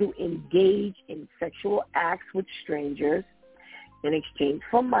to engage in sexual acts with strangers in exchange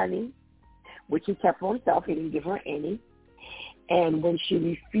for money, which he kept for himself. He didn't give her any. And when she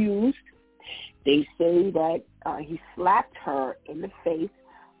refused, they say that he slapped her in the face,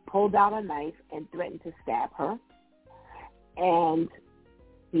 pulled out a knife, and threatened to stab her. And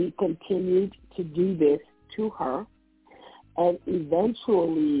he continued to do this to her. And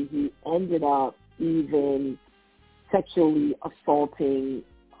eventually he ended up even sexually assaulting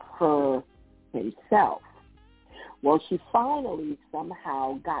her himself. Well, she finally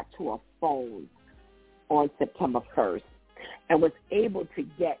somehow got to a phone on September 1st and was able to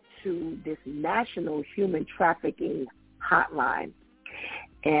get to this national human trafficking hotline.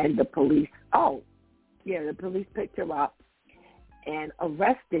 And the police picked her up and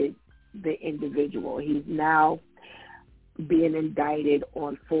arrested the individual. He's now being indicted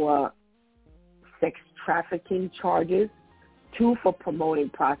on 4 sex trafficking charges, 2 for promoting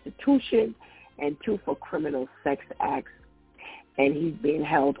prostitution, and 2 for criminal sex acts. And he's being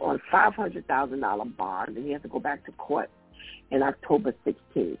held on $500,000 bond, and he has to go back to court on October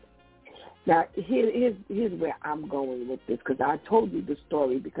 16th. Now, here's where I'm going with this, because I told you the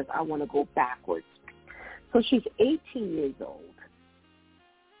story because I want to go backwards. So she's 18 years old.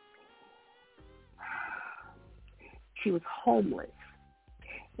 She was homeless.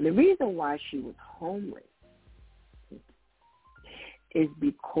 And the reason why she was homeless is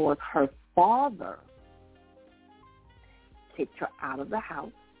because her father kicked her out of the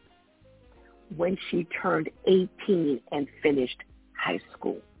house when she turned 18 and finished high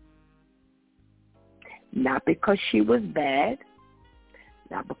school. Not because she was bad,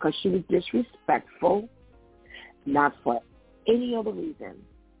 not because she was disrespectful, not for any other reason.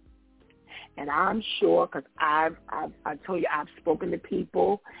 And I'm sure, because I told you, I've spoken to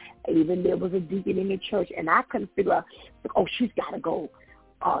people, even there was a deacon in the church, and I couldn't figure out, she's got to go.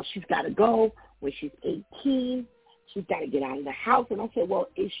 She's got to go when she's 18. She's got to get out of the house. And I said, well,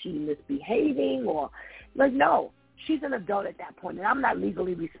 is she misbehaving? Or, like, no, she's an adult at that point, and I'm not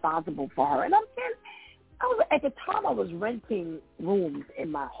legally responsible for her. And at the time I was renting rooms in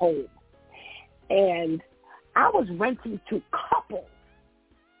my home, and I was renting to couples.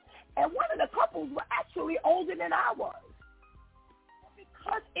 And one of the couples were actually older than I was.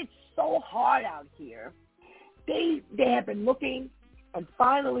 Because it's so hard out here, they had been looking, and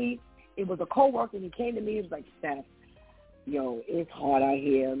finally it was a coworker, and he came to me and was like, Steph, it's hard out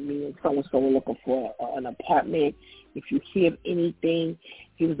here. Me and so-and-so were looking for an apartment. If you hear anything,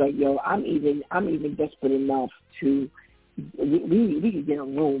 he was like, yo, I'm even desperate enough to, we can get a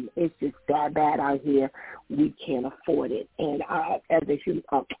room. It's just that bad out here. We can't afford it. And as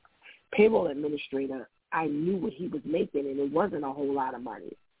a payroll administrator, I knew what he was making, and it wasn't a whole lot of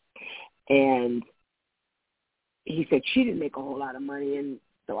money. And he said she didn't make a whole lot of money, and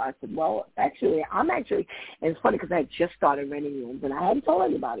so I said, well, actually, and it's funny because I had just started renting rooms, and I hadn't told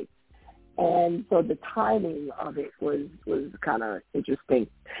anybody. And so the timing of it was kind of interesting.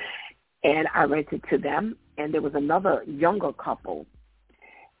 And I rented to them, and there was another younger couple.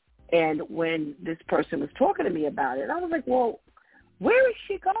 And when this person was talking to me about it, I was like, well, where is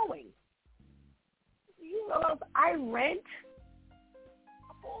she going? I rent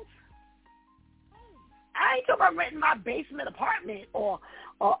couples. I ain't talking about renting my basement apartment or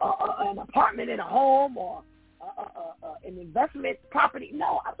an apartment in a home or an investment property.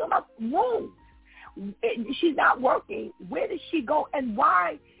 No, I'm talking about rooms. She's not working. Where does she go, and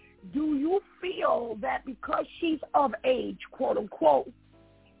why do you feel that because she's of age, quote unquote,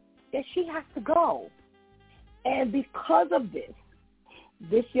 that she has to go? And because of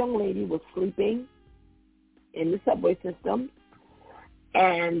this young lady was sleeping in the subway system,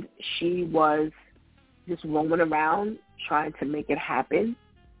 and she was just roaming around trying to make it happen,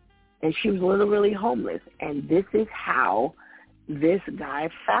 and she was literally homeless. And this is how this guy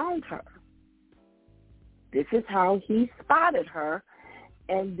found her. This is how he spotted her,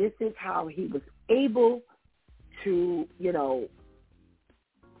 and this is how he was able to,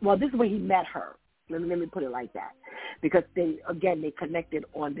 well, this is where he met her. Let me put it like that, because they connected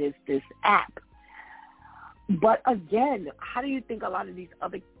on this app. But again, how do you think a lot of these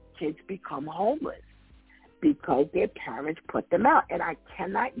other kids become homeless? Because their parents put them out, and I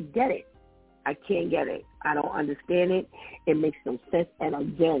cannot get it. I can't get it. I don't understand it. It makes no sense. And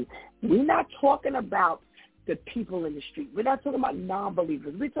again, we're not talking about the people in the street. We're not talking about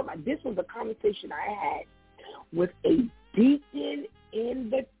non-believers. We're talking about, this was a conversation I had with a deacon in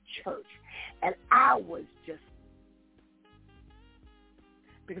the church, and I was just,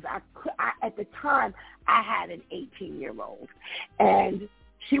 because at the time I had an 18-year-old, and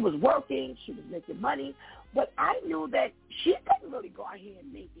she was working, she was making money, but I knew that she couldn't really go out here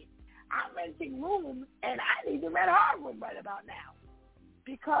and make it. I'm renting rooms, and I need to rent her room right about now,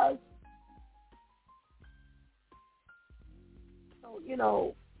 because,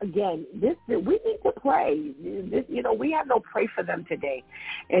 again, we need to pray. We have no pray for them today,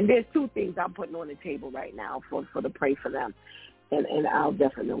 and there's two things I'm putting on the table right now for the pray for them. And I'll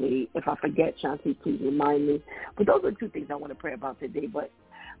definitely, if I forget, Shanti, please remind me. But those are two things I want to pray about today. But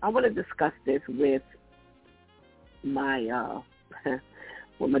I want to discuss this with my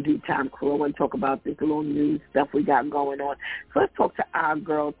with my Due Time crew. I want to talk about this little news stuff we got going on. So let's talk to our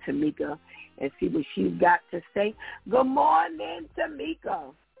girl, Tamika, and see what she's got to say. Good morning,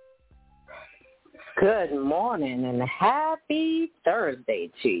 Tamika. Good morning and happy Thursday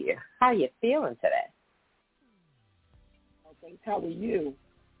to you. How you feeling today? Thanks. How are you?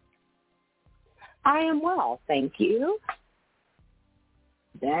 I am well, thank you.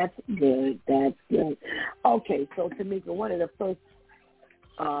 That's good. That's good. Okay, so Tamika, one of the first,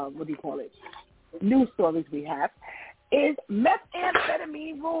 news stories we have is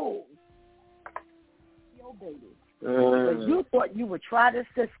methamphetamine rules. Yo, baby. But you thought you would try the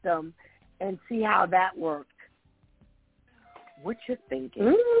system and see how that worked. What you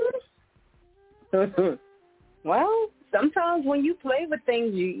thinking? Well, sometimes when you play with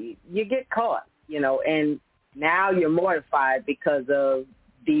things, you get caught, and now you're mortified because of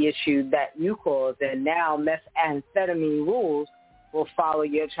the issue that you caused, and now methamphetamine rules will follow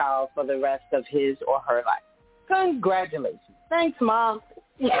your child for the rest of his or her life. Congratulations. Thanks, Mom.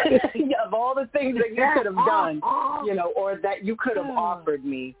 Of all the things that you could have done, or that you could have offered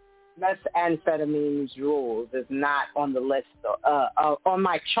me, methamphetamine's rules is not on the list, on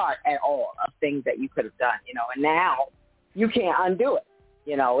my chart at all of things that you could have done, and now you can't undo it.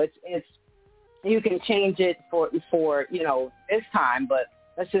 It's you can change it for this time, but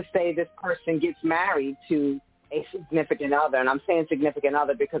let's just say this person gets married to a significant other, and I'm saying significant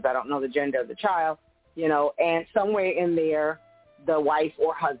other because I don't know the gender of the child, and somewhere in there, the wife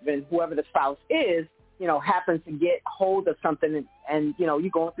or husband, whoever the spouse is, happens to get hold of something, and you're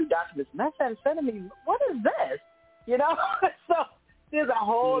going through documents, methamphetamine, what is this? So there's a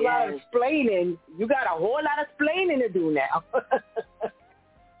whole lot of explaining. You got a whole lot of explaining to do now.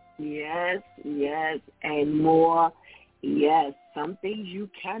 Yes, and more. Yes, some things you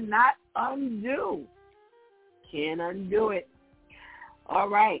cannot undo. Can't undo it. All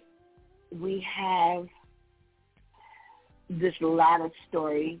right. We have this latter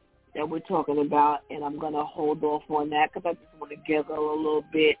story that we're talking about, and I'm going to hold off on that because I just want to giggle a little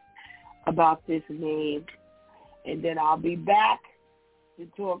bit about this name. And then I'll be back to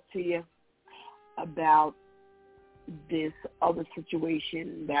talk to you about this other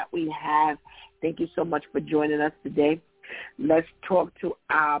situation that we have. Thank you so much for joining us today. Let's talk to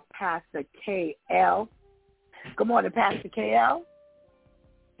our Pastor KL. Good morning, Pastor KL.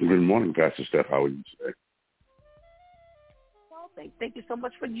 Good morning, Pastor Steph. How are you today? Well, thank you so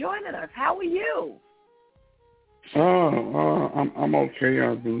much for joining us. How are you? I'm okay.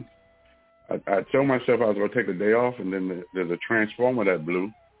 I told myself I was going to take the day off, and then there's a transformer that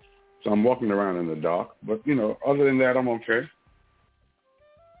blew. So I'm walking around in the dark. But, other than that, I'm okay.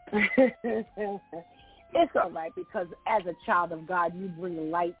 It's all right, because as a child of God, you bring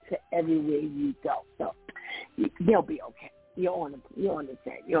light to everywhere you go. So you'll be okay. You're on the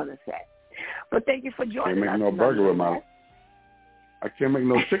set. But thank you for joining us. I can't make no burger with my. I can't make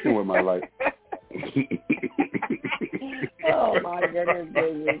no chicken with my light. Oh, my goodness,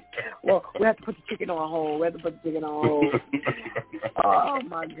 baby. Well, we have to put the chicken on hold. Oh,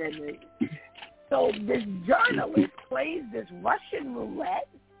 my goodness. So this journalist plays this Russian roulette,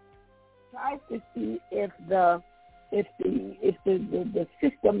 tries to see if the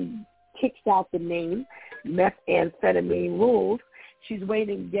system kicks out the name methamphetamine rules. She's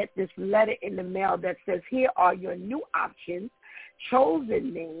waiting to get this letter in the mail that says, here are your new options.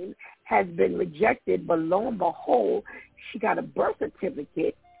 Chosen name has been rejected, but lo and behold, she got a birth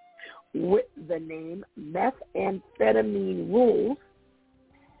certificate with the name Methamphetamine Rules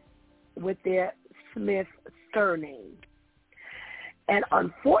with their Smith surname. And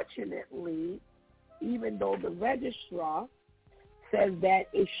unfortunately, even though the registrar says that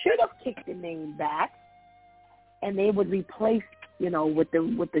it should have kicked the name back and they would replace, with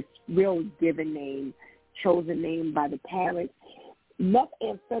the real given name, chosen name by the parents,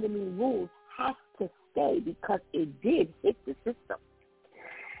 Methamphetamine Rules has to stay because it did hit the system.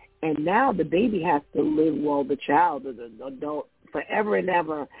 And now the baby has to live, the child or the adult, forever and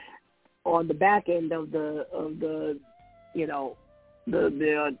ever on the back end of the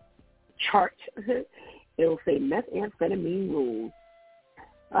chart. It'll say Methamphetamine Rules.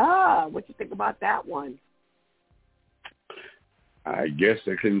 What you think about that one? I guess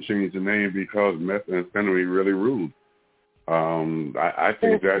they couldn't change the name because methamphetamine really ruled. I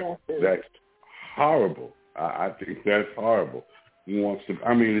think that's horrible. I think that's horrible. Who wants to?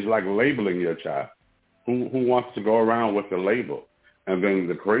 I mean, it's like labeling your child. Who wants to go around with the label? And then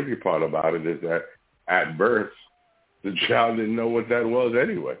the crazy part about it is that at birth, the child didn't know what that was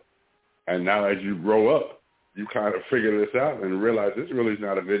anyway. And now as you grow up, you kind of figure this out and realize this really is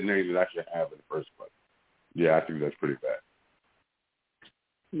not a good name that I should have in the first place. Yeah, I think that's pretty bad.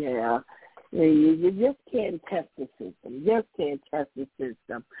 Yeah. You just can't test the system.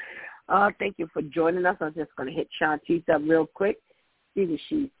 Thank you for joining us. I'm just going to hit Shantice up real quick, see what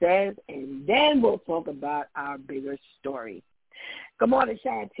she says, and then we'll talk about our bigger story. Good morning,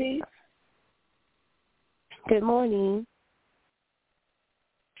 Shantice. Good morning.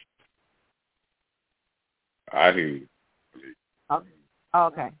 I hear you.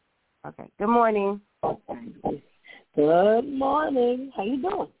 Okay. Good morning. Good morning. How you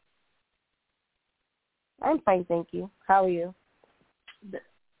doing? I'm fine, thank you. How are you?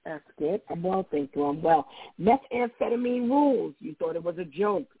 That's good. I'm well, thank you. I'm well. Methamphetamine rules. You thought it was a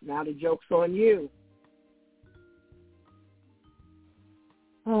joke. Now the joke's on you.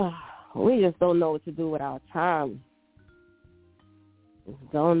 We just don't know what to do with our time.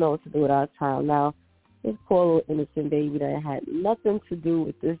 Now, this poor little innocent baby that had nothing to do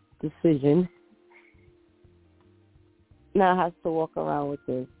with this decision now has to walk around with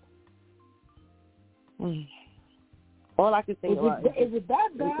this. All I can think about is it that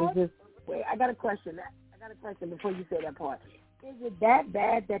bad? Wait, I got a question. Before you say that part. Is it that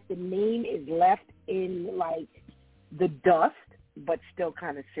bad that the name is left in, like, the dust, but still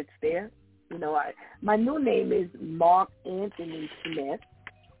kind of sits there? My new name is Mark Anthony Smith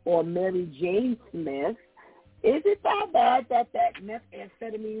or Mary Jane Smith. Is it that bad that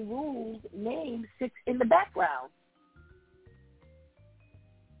Methamphetamine Rules name sits in the background?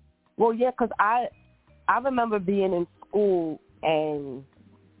 Well, yeah, because I remember being in school and,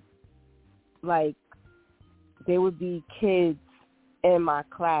 like, there would be kids in my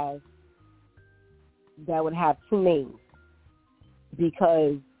class that would have two names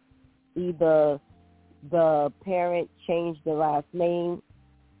because either the parent changed the last name,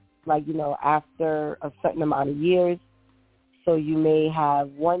 like, after a certain amount of years. So you may have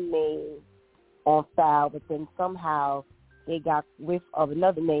one name on file, but then somehow they got whiff of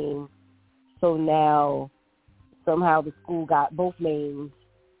another name. So somehow the school got both names.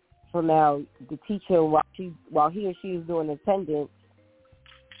 So now the teacher, while he or she is doing attendance,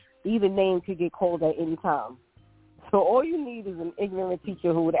 either name could get called at any time. So all you need is an ignorant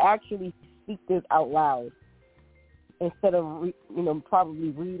teacher who would actually speak this out loud instead of, probably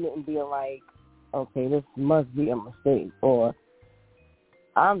reading it and being like, okay, this must be a mistake, or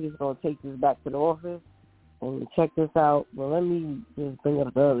I'm just going to take this back to the office and check this out. Well, let me just bring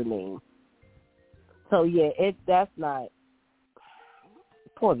up the other name. So, yeah, that's not,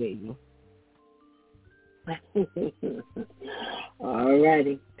 poor baby. All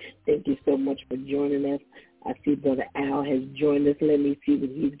righty. Thank you so much for joining us. I see Brother Al has joined us. Let me see what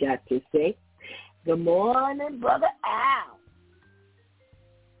he's got to say. Good morning, Brother Al.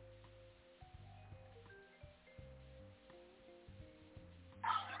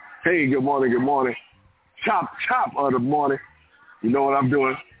 Hey, good morning, good morning. Chop of the morning. You know what I'm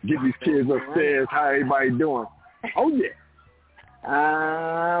doing? Get these kids upstairs. How everybody doing? Oh, yeah.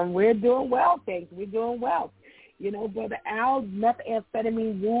 We're doing well, thanks. We're doing well. Brother Al,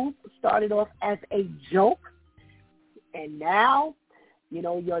 methamphetamine rules started off as a joke. And now,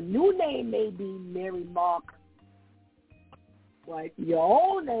 your new name may be Mary Mark, but your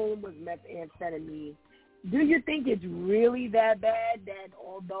old name was methamphetamine. Do you think it's really that bad that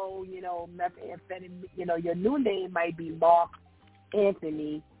although, methamphetamine, your new name might be Mark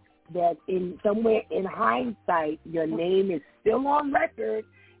Anthony, that in somewhere in hindsight, your name is still on record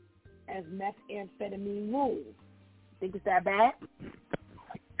as methamphetamine rules? Think it's that bad?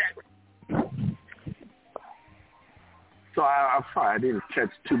 So I'm sorry, I didn't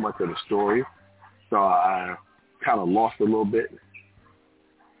catch too much of the story, so I kind of lost a little bit.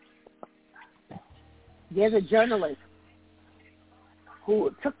 There's a journalist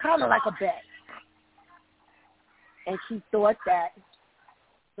who took kind of like a bet, and she thought that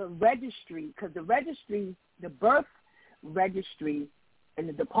the registry, because the birth registry and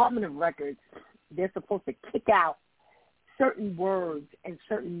the Department of Records, they're supposed to kick out certain words and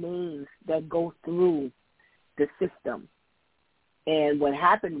certain names that go through the system. And what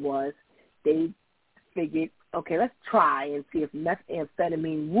happened was they figured, okay, let's try and see if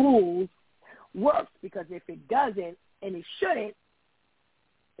methamphetamine rules works, because if it doesn't, and it shouldn't,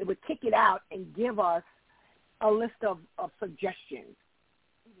 it would kick it out and give us a list of suggestions.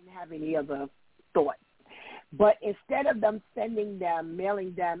 We didn't have any other thought. But instead of them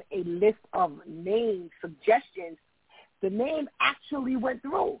mailing them a list of name suggestions, the name actually went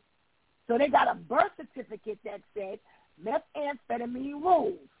through. So they got a birth certificate that said methamphetamine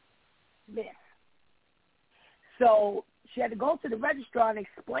rules, Smith. So she had to go to the registrar and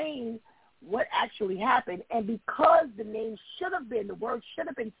explain what actually happened. And because the word should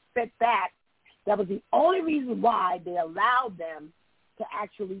have been spit back, that was the only reason why they allowed them to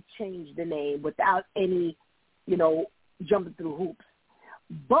actually change the name without any, jumping through hoops.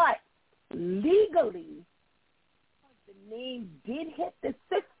 But legally, the name did hit the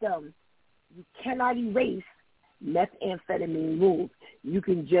system. You cannot erase methamphetamine rules. You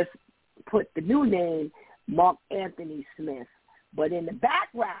can just put the new name, Mark Anthony Smith. But in the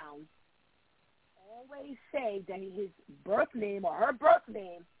background, always say that his birth name or her birth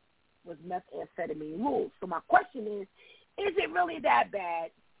name was methamphetamine rules. So my question is it really that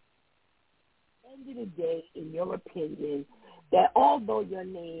bad? End of the day, in your opinion, that although your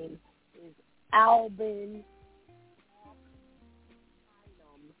name is Alvin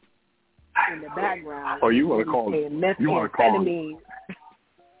in the background, or you want to call methamphetamine.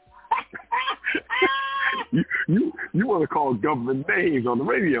 You want to call government names on the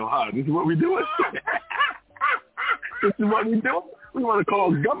radio, huh? This is what we doing? This is what we do? We want to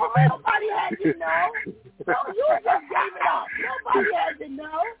call government? Nobody had to know. No, you just gave it up. Nobody had to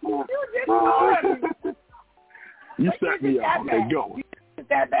know. You just know it. You set me up. Okay, go. Is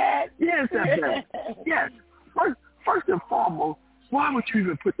that bad? Yes, that's bad. Yes. First and foremost, why would you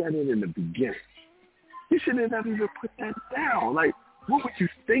even put that in the beginning? You shouldn't have even put that down. Like, what were you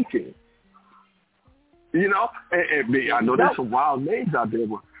thinking? And I know there's some wild names out there,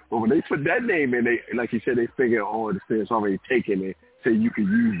 but when they put that name in, they, like you said, they figure, oh, it's already taken, and say you can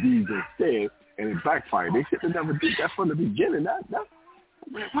use these instead, and it backfired. They should have never did that from the beginning.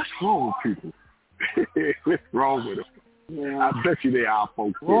 Man, what's wrong with people? What's wrong with them? Yeah. I bet you they are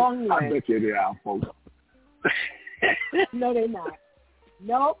folks. I bet you they are folks. No, they're not.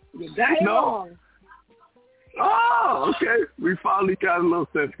 Nope, you got it wrong. Oh, okay. We finally got a little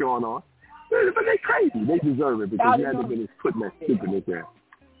sense going on. But they crazy. They deserve it because you haven't been putting that stupidness there.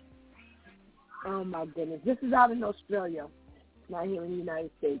 Oh, my goodness. This is out in Australia. It's not here in the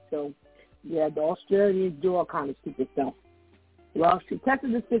United States. So, yeah, the Australians do all kind of stupid stuff. Well, she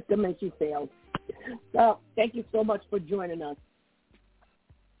tested the system and she failed. Well, thank you so much for joining us.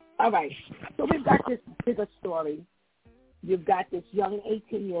 All right, so we've got this bigger story. You've got this young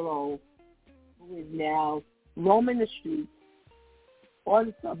 18-year-old who is now roaming the streets or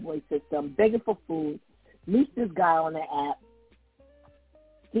the subway system, begging for food, meets this guy on the app.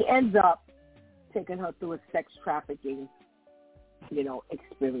 He ends up taking her through a sex trafficking,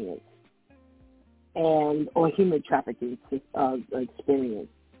 experience, or human trafficking experience.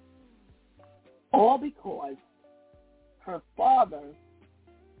 All because her father,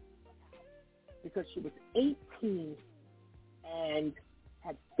 because she was 18 and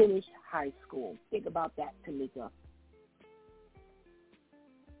had finished high school. Think about that, Tamika.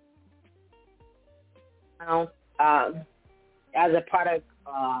 Well, as a product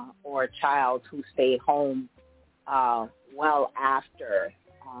or a child who stayed home well after,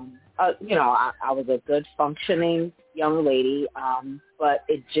 I was a good functioning young lady, but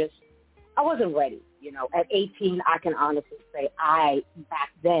I wasn't ready. At 18, I can honestly say I,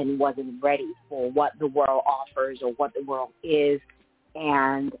 back then, wasn't ready for what the world offers or what the world is.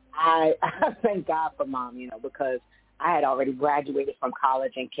 And I thank God for Mom, because I had already graduated from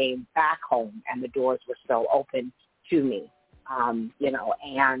college and came back home, and the doors were still open to me,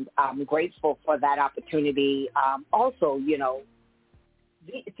 and I'm grateful for that opportunity. Also,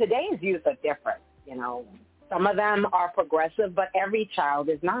 today's youth are different, Some of them are progressive, but every child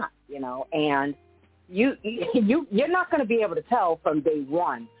is not, and you're not going to be able to tell from day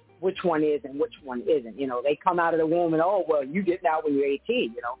one which one is and which one isn't. They come out of the womb and, oh, well, you get out when you're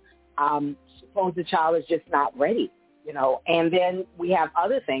 18, Suppose the child is just not ready, And then we have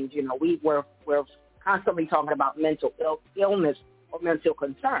other things, we're constantly talking about mental illness or mental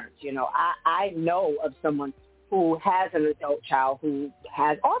concerns. I know of someone who has an adult child who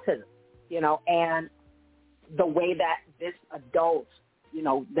has autism, and the way that this adult,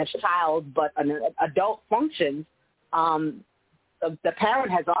 this child, but an adult functions, the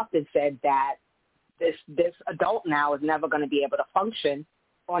parent has often said that this adult now is never going to be able to function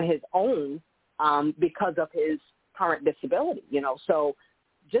on his own because of his current disability, So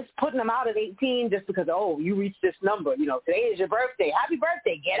just putting them out at 18 just because, oh, you reached this number, today is your birthday. Happy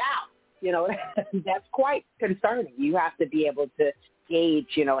birthday. Get out. That's quite concerning. You have to be able to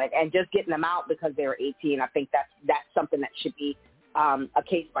gauge, and just getting them out because they're 18, I think that's something that should be a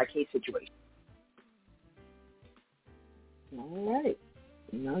case-by-case situation. All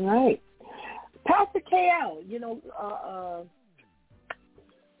right. Pastor KL,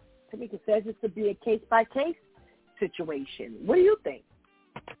 Tamika says it could be a case-by-case situation. What do you think?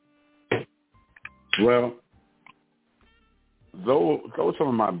 Well, though some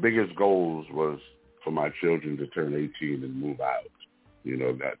of my biggest goals was for my children to turn 18 and move out,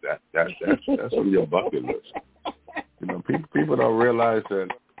 that's on your bucket list. People don't realize that,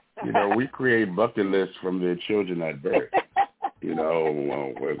 we create bucket lists from their children at birth.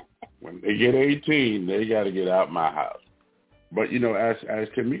 When they get 18, they got to get out my house. But, as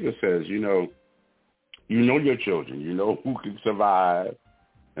Tamika says, you know your children. You know who can survive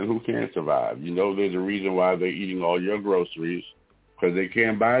and who can't survive. There's a reason why they're eating all your groceries, because they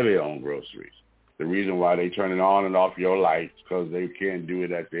can't buy their own groceries. The reason why they turning on and off your lights, because they can't do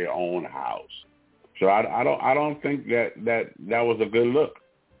it at their own house. So I don't think that was a good look.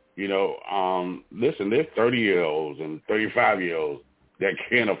 Listen, there's 30-year-olds and 35-year-olds that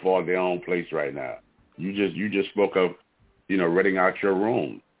can't afford their own place right now. You just spoke of, renting out your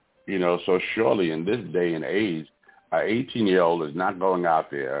room. So surely in this day and age, an 18-year-old is not going out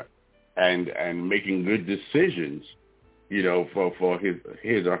there and making good decisions, for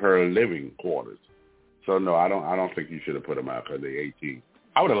his or her living quarters. So no, I don't think you should have put them out because they're 18.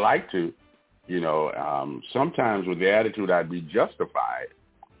 I would have liked to, sometimes with the attitude I'd be justified.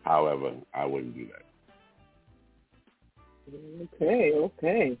 However, I wouldn't do that.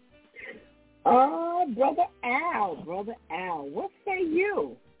 Okay. Brother Al, what say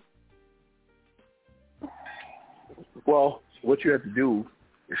you? Well, what you have to do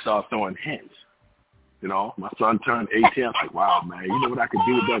is start throwing hints. My son turned 18. I'm like, wow, man, you know what I could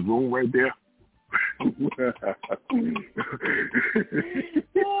do with that room right there?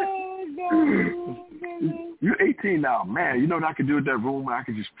 You're 18 now, man. You know what I could do with that room? I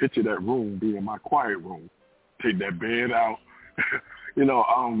could just picture that room being my quiet room. Take that bed out.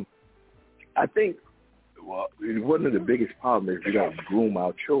 I think, one of the biggest problems is we got to groom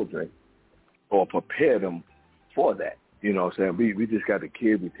our children or prepare them for that. You know what I'm saying? We just got the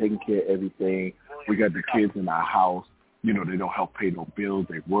kids. We're taking care of everything. We got the kids in our house. They don't help pay no bills.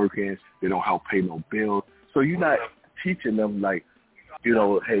 They're working. They don't help pay no bills. So you're not teaching them like,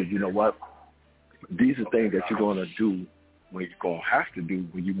 hey, you know what? These are things that you're going to do when you're going to have to do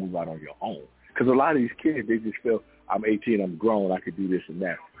when you move out on your own. Because a lot of these kids, they just feel, I'm 18, I'm grown, I could do this and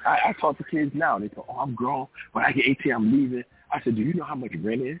that. I talk to kids now, and they go, I'm grown. When I get 18, I'm leaving. I said, do you know how much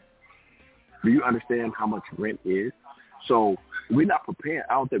rent is? Do you understand how much rent is? So we're not prepared.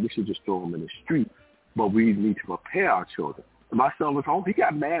 I don't think we should just throw them in the street, but we need to prepare our children. My son was home. He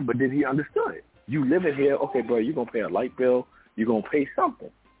got mad, but then he understood it. You living here, okay, bro, you're going to pay a light bill. You're going to pay something.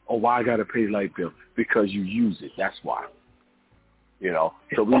 Oh, why I got to pay light bill? Because you use it. That's why.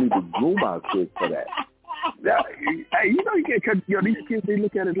 So we need to groom our kids for that. Now, hey, you can't cut, these kids, they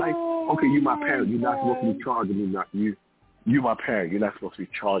look at it like, okay, you my parent. You're not supposed to be charging me. You my parent. You're not supposed to be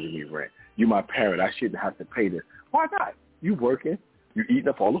charging me rent. You my parent. I shouldn't have to pay this. Why not? You working. You eating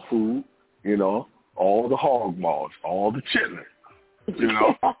up all the food, all the hog maws, all the chitlins.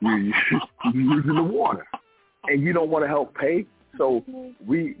 You using the water, and you don't want to help pay. So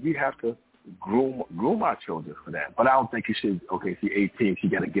we have to groom our children for that. But I don't think you should. Okay, she's 18, she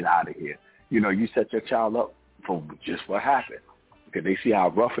got to get out of here. You set your child up for just what happened, because they see how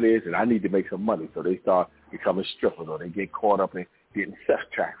rough it is, and I need to make some money, so they start becoming strippers, or they get caught up in getting sex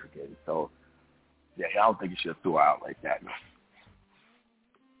trafficking. So yeah, I don't think you should throw out like that.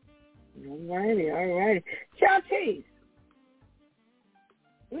 All righty. Chantice,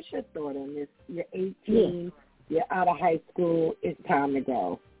 what's your thought on this? You're 18, you're out of high school, it's time to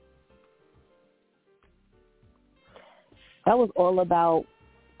go. That was all about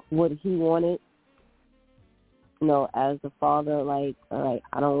what he wanted. As the father, like, all right,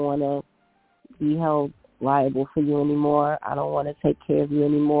 I don't want to be held liable for you anymore. I don't want to take care of you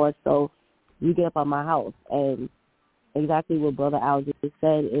anymore. So you get up out my house. And exactly what Brother Al just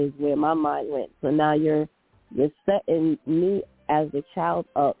said is where my mind went. So now you're setting me as a child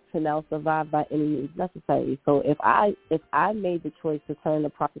up to now survive by any means necessary. So if I made the choice to turn to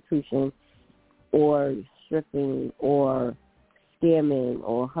prostitution or stripping or scamming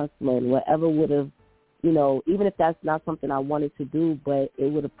or hustling, whatever would have, even if that's not something I wanted to do, but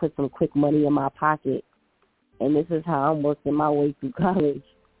it would have put some quick money in my pocket, and this is how I'm working my way through college,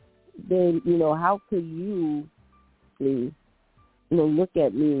 then, how could you, please, look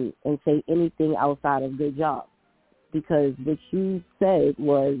at me and say anything outside of good job? Because what you said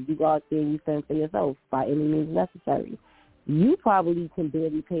was you go out there and you fend for yourself by any means necessary. You probably can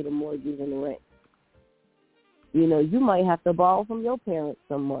barely pay the mortgage and the rent. You might have to borrow from your parents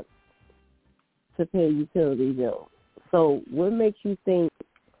some months to pay a utility bill. So what makes you think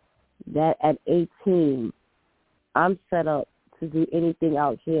that at 18 I'm set up to do anything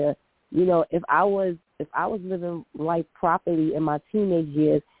out here? If I was living life properly in my teenage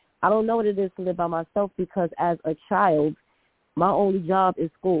years, I don't know what it is to live by myself, because as a child, my only job is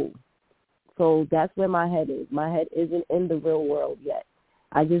school. So that's where my head is. My head isn't in the real world yet.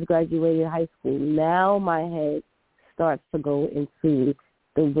 I just graduated high school. Now my head starts to go into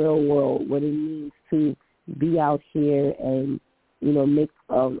the real world, what it means to be out here and, make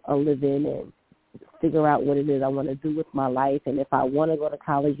a living and figure out what it is I want to do with my life, and if I want to go to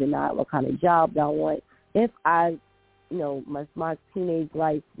college or not, what kind of job I want. If I, my teenage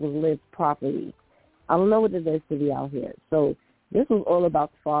life was lived properly. I don't know what it is to be out here. So this was all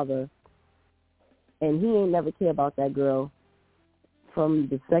about the father, and he ain't never cared about that girl from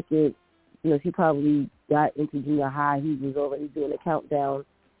the second, she probably got into junior high. He was already doing a countdown.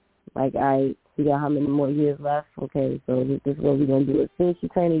 Like, we got how many more years left? Okay, so this is what we're going to do. As soon as she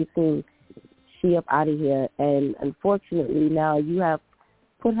turned 18, she up out of here. And unfortunately, now you have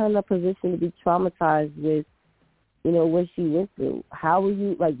put her in a position to be traumatized with, what she went through. How are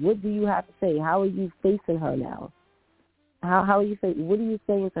you, what do you have to say? How are you facing her now? How are you facing, what are you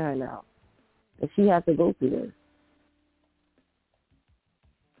saying to her now if she has to go through this?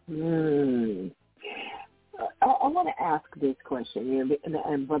 I want to ask this question,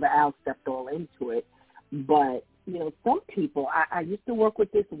 and Brother Al stepped all into it, but, some people, I used to work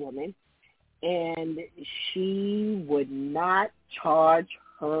with this woman, and she would not charge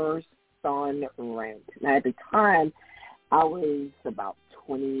her son rent. Now, at the time, I was about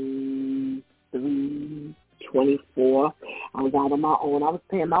 23, 24. I was out on my own. I was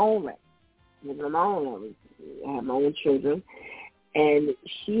paying my own rent. Living on my own. I had my own children. And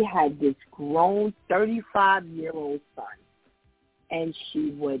she had this grown 35-year-old son. And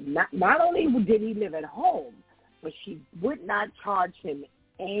she would not only did he live at home, but she would not charge him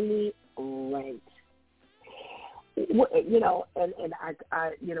any rent. And I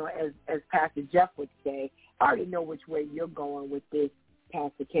as Pastor Jeff would say, I already know which way you're going with this,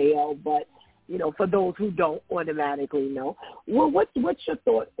 Pastor KL, but, for those who don't automatically know, well, what's your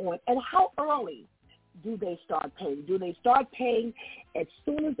thought on, and how early do they start paying? Do they start paying as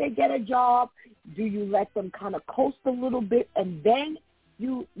soon as they get a job? Do you let them kind of coast a little bit and then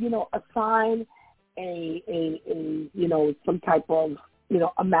you assign a some type of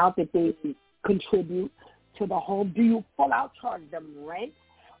amount that they contribute to the home? Do you full out charge them rent?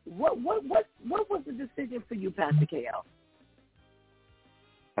 What was the decision for you, Pastor KL?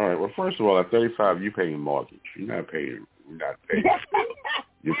 All right. Well, first of all, at 35, you're paying mortgage. You're not paying.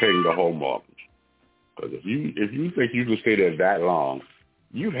 You're paying the whole mortgage. Because if you think you can stay there that long,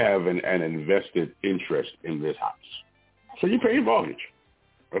 you have an invested interest in this house. So you pay your mortgage.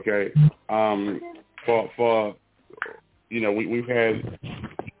 Okay. We've had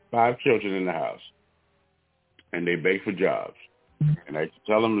 5 children in the house, and they beg for jobs. And I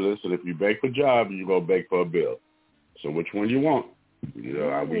tell them, listen, if you beg for a job, you go beg for a bill. So which one you want? We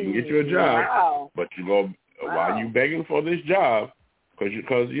can get you a job, but you go while you begging for this job,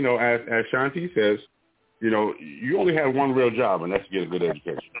 because as Shanti says, you only have one real job, and that's to get a good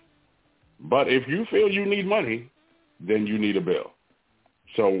education. But if you feel you need money, then you need a bill.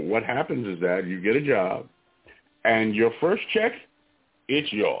 So what happens is that you get a job, and your first check,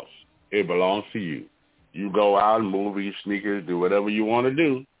 it's yours. It belongs to you. You go out, movies, sneakers, do whatever you want to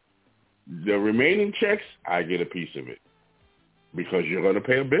do. The remaining checks, I get a piece of it because you're going to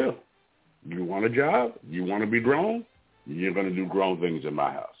pay a bill. You want a job? You want to be grown? You're going to do grown things in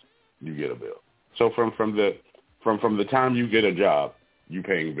my house. You get a bill. So from the time you get a job, you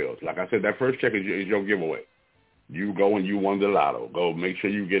paying bills. Like I said, that first check is your giveaway. You go and you won the lotto. Go make sure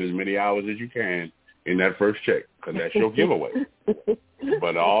you get as many hours as you can in that first check because that's your giveaway.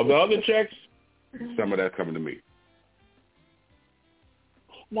 But all the other checks, some of that's coming to me.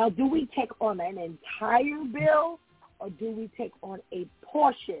 Now, do we take on an entire bill, or do we take on a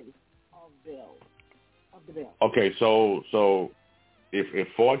portion of the bill? Okay, so if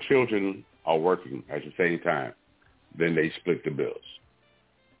 4 children are working at the same time, then they split the bills.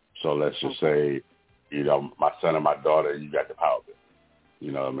 So let's just say, my son and my daughter, you got the power bill.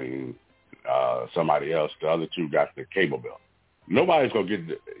 You know what I mean? Somebody else, the other 2 got the cable bill. Nobody's going to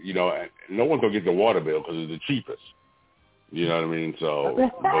get, no one's going to get the water bill because it's the cheapest. You know what I mean? So,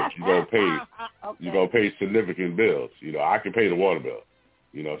 but you got to pay, you got to pay significant bills. I can pay the water bill.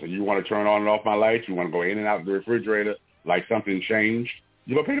 So you want to turn on and off my lights, you want to go in and out of the refrigerator like something changed,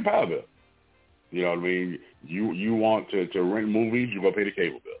 you got to pay the power bill. You know what I mean? You want to rent movies, you got to pay the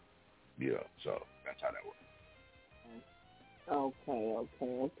cable bill. So that's how that works.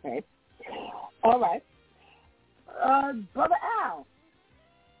 Okay. All right. Brother Al, what are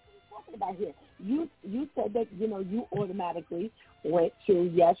you talking about here? You said that, you automatically went to,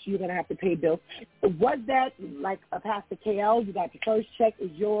 yes, you're going to have to pay bills. Was that like a Pastor KL? You got the first check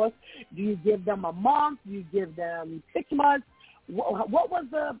is yours. Do you give them a month? Do you give them 6 months? What was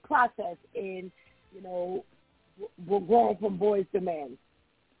the process in, going from boys to men?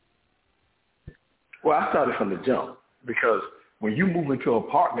 Well, I started from the jump because when you move into an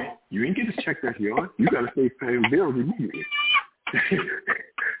apartment, you ain't get a check that's yours. You got to stay paying bills immediately.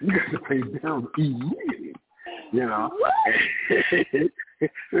 You got to pay bills immediately.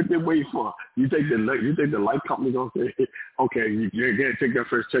 What they wait for? You think the light company gonna say, okay, you gotta take that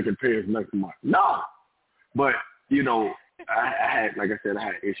first check and pay us next month? No, but I had, like I said, I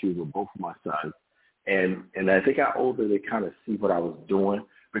had issues with both of my sons, and as they got older, they kind of see what I was doing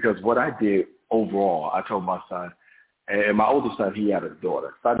because what I did overall, I told my son, and my oldest son, he had a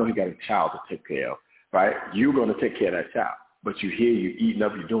daughter, so I know he got a child to take care of, right? You're gonna take care of that child, but you eating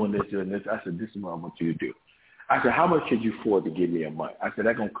up, you're doing this, doing this. I said, this is what I want you to do. I said, how much could you afford to give me a month? I said,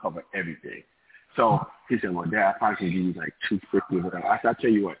 that's going to cover everything. So he said, well, Dad, I probably can give you like $250 or whatever. I said, I'll tell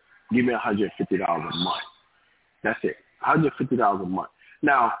you what, give me $150 a month. That's it, $150 a month.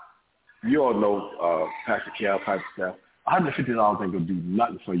 Now, you all know Pastor Cal, Pastor Steph, $150 ain't going to do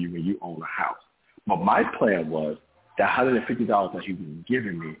nothing for you when you own a house. But my plan was that $150 that he was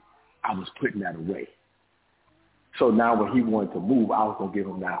giving me, I was putting that away. So now when he wanted to move, I was going to give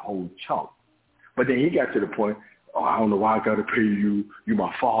him that whole chunk. But then he got to the point, I don't know why I got to pay you. You're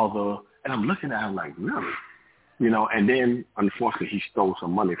my father. And I'm looking at him like, really? And then, unfortunately, he stole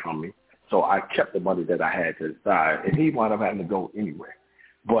some money from me. So I kept the money that I had to the side, and he wound up having to go anyway.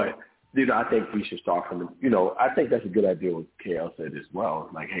 But, I think we should start from I think that's a good idea what KL said as well.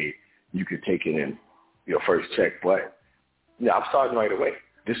 Like, hey, you could take it in your first check. But, I'm starting right away.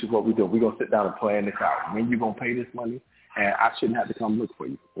 This is what we do. We're going to sit down and plan this out. When you going to pay this money? And I shouldn't have to come look for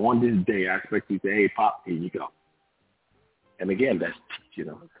you. On this day, I expect you to say, hey, Pop, here you go. And again, that's,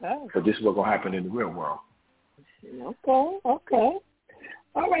 Okay. So this is what's going to happen in the real world. Okay. All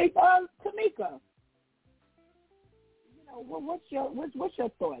right, Tamika. What's your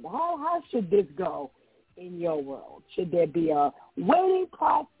thought? How should this go in your world? Should there be a waiting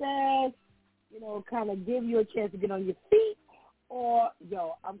process? Kind of give you a chance to get on your feet, Or,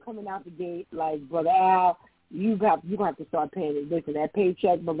 yo, I'm coming out the gate like, Brother Al, you gonna have to start paying it. Listen, that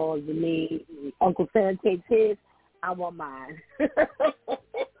paycheck belongs to me. Uncle Sam takes his. I want mine.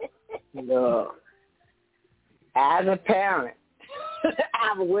 Look, as a parent,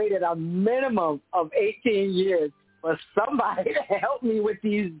 I've waited a minimum of 18 years for somebody to help me with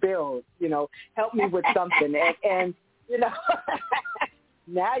these bills, help me with something. And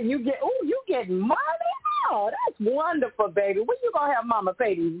now you get money? Oh, that's wonderful, baby. When you going to have mama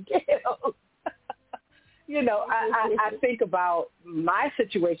pay these bills? I think about my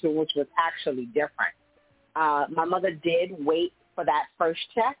situation, which was actually different. My mother did wait for that first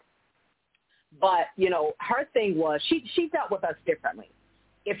check, but her thing was she dealt with us differently.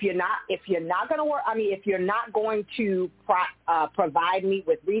 If you're not going to work, if you're not going to provide me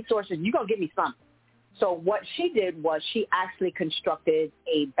with resources, you're going to give me something. So what she did was she actually constructed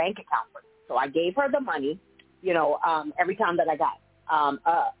a bank account for me. So I gave her the money, every time that I got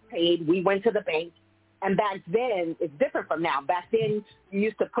paid. We went to the bank. And back then, it's different from now. Back then, you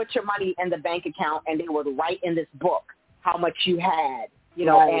used to put your money in the bank account, and they would write in this book how much you had,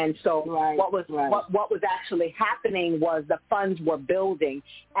 Right. And so Right. what was actually happening was the funds were building.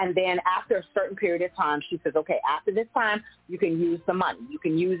 And then after a certain period of time, she says, okay, after this time, you can use the money. You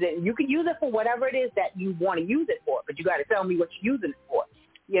can use it. You can use it for whatever it is that you want to use it for, but you got to tell me what you're using it for,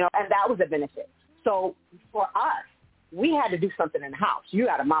 and that was a benefit. So for us, we had to do something in the house. You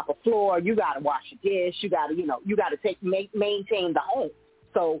got to mop a floor. You got to wash a dish. You got to, maintain the home.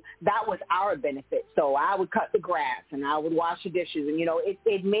 So that was our benefit. So I would cut the grass and I would wash the dishes. And,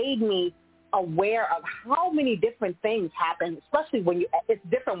 it made me aware of how many different things happen, especially it's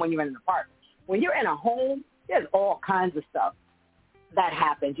different when you're in an apartment. When you're in a home, there's all kinds of stuff that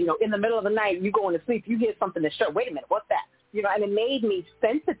happens. In the middle of the night, you going to sleep, you hear something that wait a minute, what's that? And it made me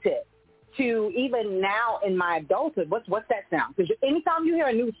sensitive to even now in my adulthood, what's that sound? Because anytime you hear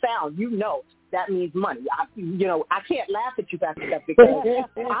a new sound, that means money. I can't laugh at you, Pastor Steph, because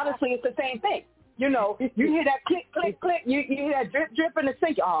honestly, it's the same thing. You hear that click, click, click. You hear that drip, drip in the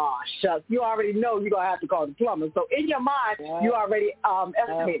sink. Oh, shucks. You already know you're going to have to call the plumber. So in your mind, you already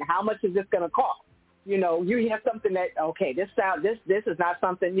estimating how much is this going to cost. You hear something that, okay, this is not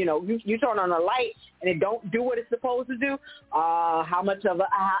something, you turn on a light and it don't do what it's supposed to do. How much of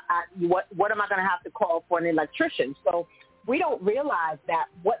what am I going to have to call for an electrician? So we don't realize that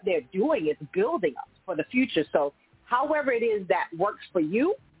what they're doing is building us for the future. So however it is that works for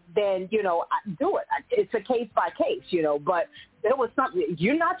you, then, do it. It's a case by case, but there was something,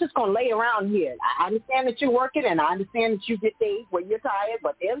 you're not just going to lay around here. I understand that you're working and I understand that you get days where you're tired,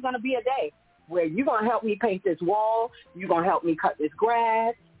 but there's going to be a day where you're going to help me paint this wall, you're going to help me cut this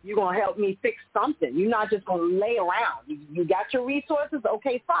grass, you're going to help me fix something. You're not just going to lay around. You got your resources,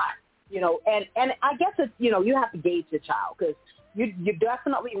 okay, fine. And I guess it's, you have to gauge your child because you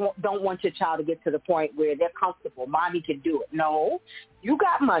definitely don't want your child to get to the point where they're comfortable. Mommy can do it. No, you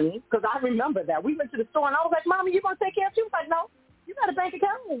got money, because I remember that. We went to the store and I was like, Mommy, you going to take care of it? She was like, no, you got a bank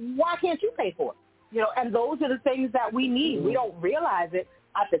account. Why can't you pay for it? And those are the things that we need. We don't realize it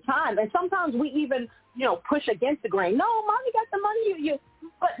at the time. And sometimes we even, push against the grain. No, Mommy got the money.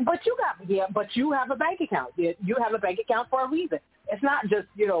 But you have a bank account. You have a bank account for a reason. It's not just,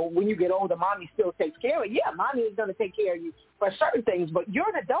 when you get older, Mommy still takes care of you. Yeah, Mommy is going to take care of you for certain things, but you're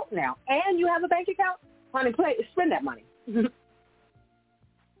an adult now and you have a bank account. Honey, spend that money.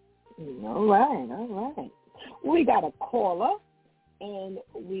 All right. We got a caller, and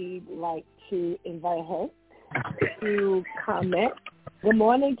we'd like to invite her to comment. Good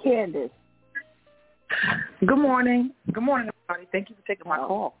morning, Candace. Good morning. Good morning, everybody. Thank you for taking my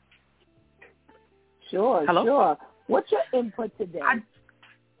call. Sure. Hello? Sure. What's your input today? I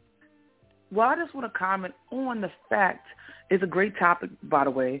just want to comment on the fact, it's a great topic, by the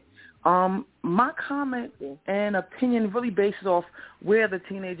way. My comment and opinion really bases off where the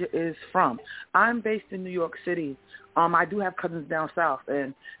teenager is from. I'm based in New York City. I do have cousins down south,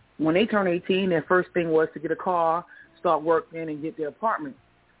 and when they turn 18, their first thing was to get a car, start working, and get their apartment.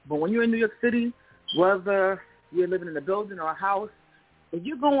 But when you're in New York City, whether you're living in a building or a house, if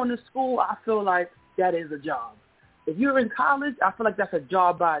you're going to school, I feel like that is a job. If you're in college, I feel like that's a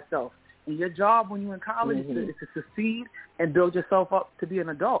job by itself. And your job when you're in college is to succeed and build yourself up to be an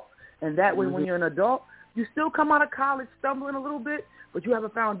adult. And that way, when you're an adult, you still come out of college stumbling a little bit, but you have a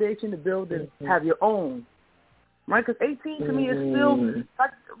foundation to build and have your own. Right? Because 18 to me is still,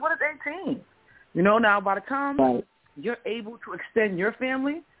 like, what is 18? Now by the time you're able to extend your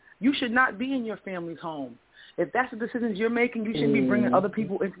family, you should not be in your family's home. If that's the decisions you're making, you shouldn't be bringing other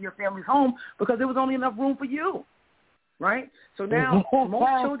people into your family's home because there was only enough room for you. right? So now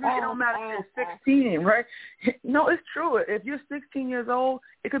most children, it don't matter if they're 16, right? No, it's true. If you're 16 years old,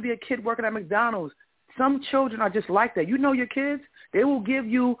 it could be a kid working at McDonald's. Some children are just like that. You know your kids, they will give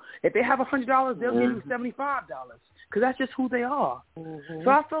you, if they have $100, they'll give you $75 because that's just who they are. So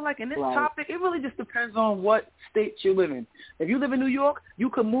I feel like in this topic, it really just depends on what state you live in. If you live in New York, you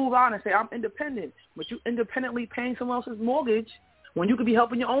could move out and say, I'm independent, but you independently paying someone else's mortgage when you could be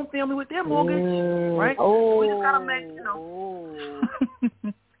helping your own family with their mortgage, right? So we just got to make,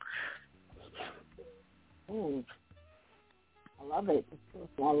 I love it.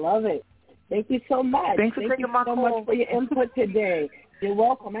 I love it. Thank you so much. Thanks for taking my call. Thank you so much for your input today. You're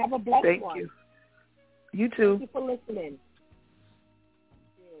welcome. Have a blessed one. Thank you. You too. Thank you for listening.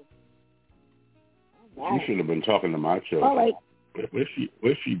 You should have been talking to my children. All right. Where's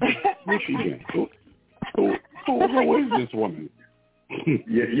she been? Who is this woman?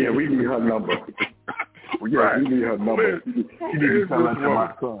 Yeah, we need her number. We need her number. She needs to tell that to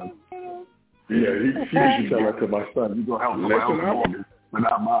my son. Yeah, she needs to tell that to my son. You're going to help him out, but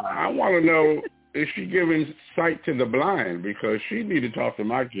not mine. I want to know, is she giving sight to the blind? Because she need to talk to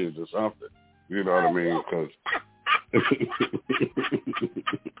my kids or something. You know what I mean?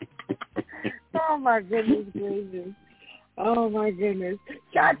 Oh, my goodness gracious. Oh, my goodness.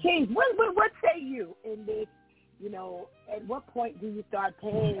 Shantice, what say you in this? You know, at what point do you start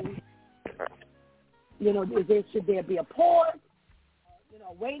paying? You know, should there be a pause? You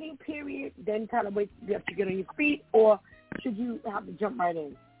know, waiting period, then kind of wait you have to get on your feet, or should you have to jump right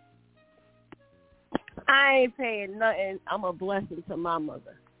in? I ain't paying nothing. I'm a blessing to my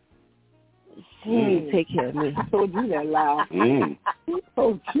mother. She take care of me. I told you that loud. I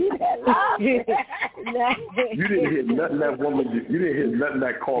told you that loud. You didn't hear nothing that woman. You didn't hear nothing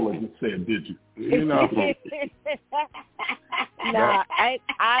that caller just said, did you? You know. Nah,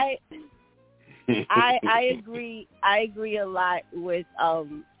 I agree. I agree a lot with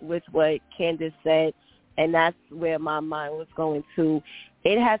what Candace said, and that's where my mind was going to.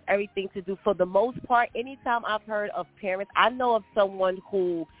 It has everything to do, for the most part. Anytime I've heard of parents, I know of someone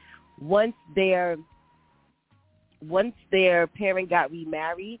who, once their parent got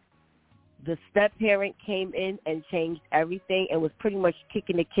remarried, the step parent came in and changed everything and was pretty much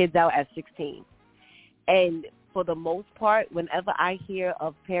kicking the kids out at 16. And for the most part, whenever I hear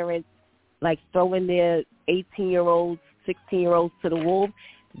of parents like throwing their 18-year-olds, 16-year-olds to the wolves,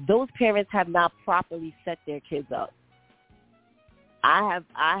 those parents have not properly set their kids up. I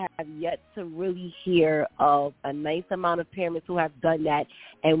have yet to really hear of a nice amount of parents who have done that.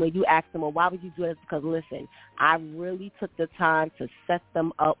 And when you ask them, well, why would you do this? Because, listen, I really took the time to set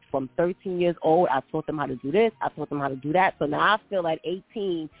them up from 13 years old. I taught them how to do this. I taught them how to do that. So now I feel at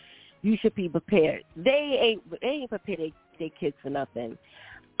 18, you should be prepared. They ain't prepared their kids for nothing.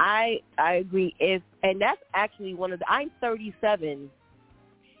 I agree. And that's actually I'm 37.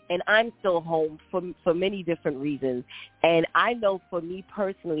 And I'm still home for many different reasons. And I know for me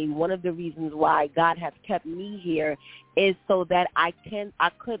personally, one of the reasons why God has kept me here is so that I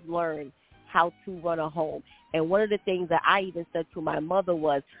could learn how to run a home. And one of the things that I even said to my mother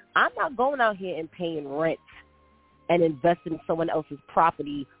was, I'm not going out here and paying rent and investing in someone else's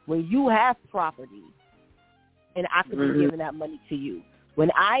property when you have property and I could be giving that money to you.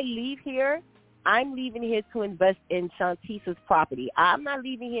 When I leave here, I'm leaving here to invest in Shantice's property. I'm not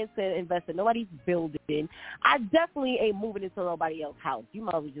leaving here to invest in nobody's building. I definitely ain't moving into nobody else's house. You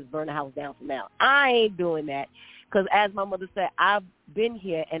might as well just burn the house down for now. I ain't doing that because, as my mother said, I've been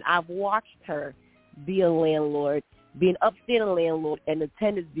here and I've watched her be a landlord, be an upstanding landlord, and the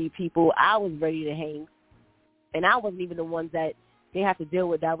tenants be people I was ready to hang. And I wasn't even the ones that they have to deal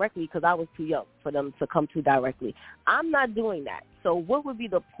with directly because I was too young for them to come to directly. I'm not doing that. So what would be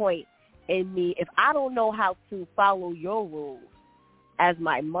the point in me if I don't know how to follow your rules as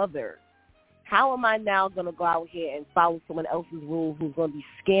my mother? How am I now going to go out here and follow someone else's rules who's going to be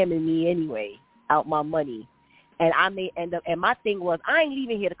scamming me anyway out my money? And I may end up, and my thing was, I ain't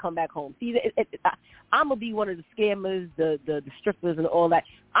leaving here to come back home. See, I'm going to be one of the scammers, the strippers and all that.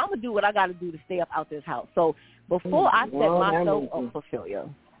 I'm going to do what I got to do to stay up out this house. So before I set myself up for failure,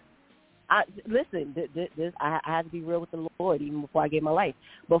 I had to be real with the Lord even before I gave my life.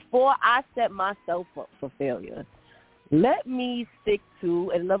 Before I set myself up for failure, let me stick to,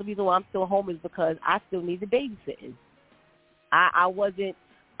 and another reason why I'm still home is because I still need the babysitting. I was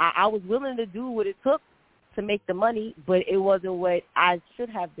willing to do what it took to make the money, but it wasn't what I should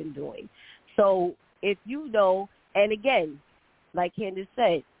have been doing. So if you know, and again, like Candace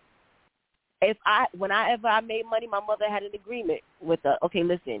said, whenever I made money, my mother had an agreement with her. Okay,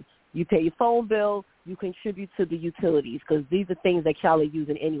 listen, you pay your phone bill, you contribute to the utilities because these are things that y'all are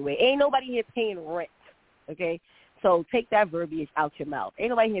using anyway. Ain't nobody here paying rent, okay? So take that verbiage out your mouth. Ain't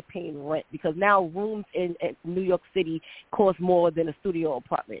nobody here paying rent because now rooms in New York City cost more than a studio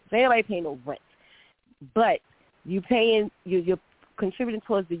apartment. So ain't nobody paying no rent. But you're contributing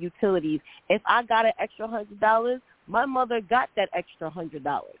towards the utilities. If I got an extra $100, my mother got that extra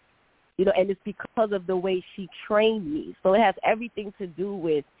 $100. And it's because of the way she trained me. So it has everything to do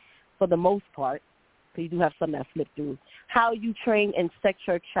with, for the most part, because you do have some that slip through, how you train and set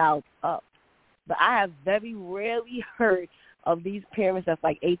your child up. But I have very rarely heard of these parents that's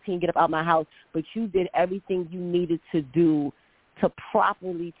like 18, get up out of my house, but you did everything you needed to do to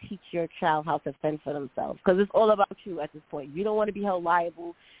properly teach your child how to fend for themselves. Because it's all about you at this point. You don't want to be held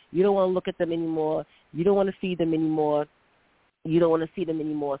liable. You don't want to look at them anymore. You don't want to feed them anymore. You don't want to see them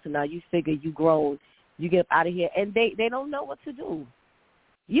anymore. So now you figure you grown. You get up out of here. And they don't know what to do.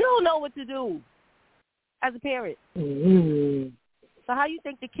 You don't know what to do as a parent. Mm-hmm. So how you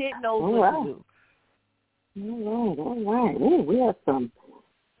think the kid knows what to do? All right. Ooh, we have some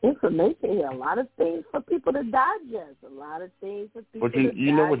information here. A lot of things for people to digest. A lot of things for people to digest. But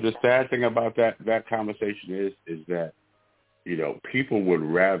you know what the sad thing about that conversation is that, people would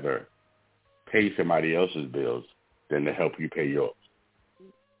rather pay somebody else's bills than to help you pay yours.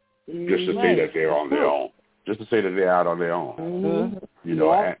 Just to say that they're on their own. Just to say that they're out on their own.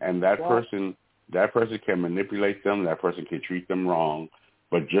 Mm-hmm. And that person can manipulate them. That person can treat them wrong.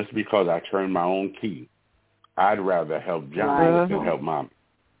 But just because I turn my own key, I'd rather help John than help Mom.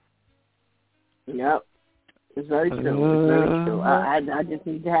 Yep. It's very true. It's very true. I just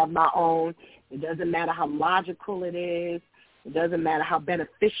need to have my own. It doesn't matter how logical it is. It doesn't matter how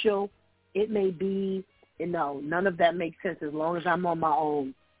beneficial it may be. None of that makes sense as long as I'm on my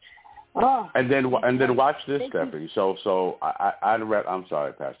own. Oh. And then watch this, Stephanie. So I'm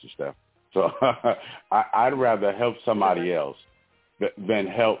sorry, Pastor Steph. So I'd rather help somebody else than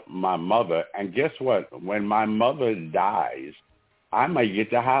help my mother. And guess what? When my mother dies, I might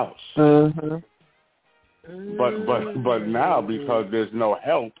get the house. Mm-hmm. But now, because there's no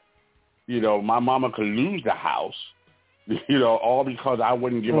help, my mama could lose the house, all because I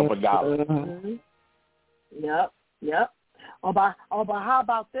wouldn't give up $1. Mm-hmm. Yep. But how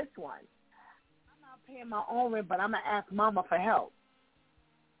about this one? I'm not paying my own rent, but I'm going to ask Mama for help.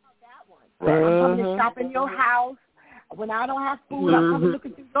 How about that one? Right. I'm coming to shop in your house. When I don't have food, I'm coming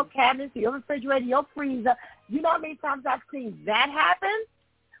looking through your cabinets, your refrigerator, your freezer. You know how many times I've seen that happen?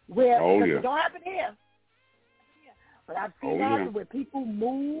 Where it don't happen here. But I've seen that happen where people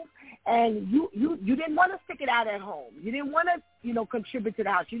move and you didn't want to stick it out at home. You didn't want to, contribute to the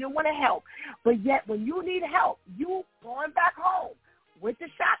house. You didn't want to help. But yet when you need help, you going back home with the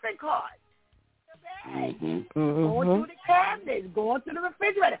shopping cart, the bag, going through the cabinets, going through the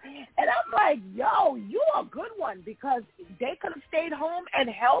refrigerator. And I'm like, yo, you are a good one because they could have stayed home and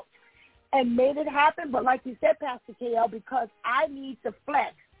helped and made it happen. But like you said, Pastor KL, because I need to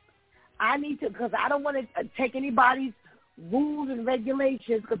flex. Because I don't want to take anybody's rules and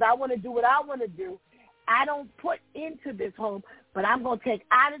regulations because I want to do what I want to do. I don't put into this home, but I'm going to take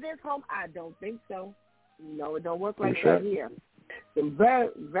out of this home. I don't think so. No, it don't work like that here. So very,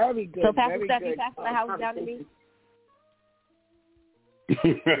 very good. So, Pastor Steph, you passed the house down to me?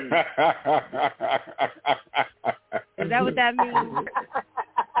 Is that what that means?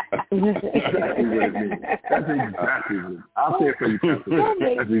 Exactly what it means. That's exactly what it means. I'll say it for you, Pastor.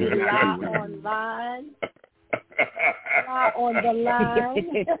 That's exactly what it means. On the line.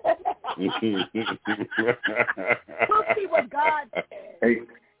 We'll see what God says. Hey,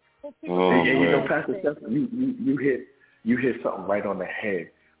 Pastor Steph, you hit something right on the head.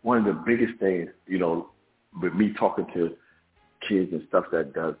 One of the biggest things, with me talking to kids and stuff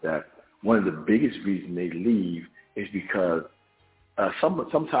that does that, one of the biggest reasons they leave is because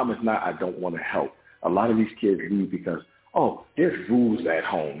sometimes it's not I don't want to help. A lot of these kids leave because, there's rules at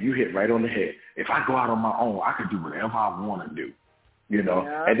home. You hit right on the head. If I go out on my own, I can do whatever I want to do,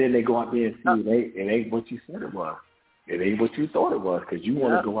 And then they go out there and see it ain't what you said it was. It ain't what you thought it was because you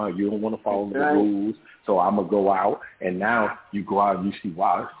want to go out. You don't want to follow the rules. So I'm going to go out. And now you go out and you see,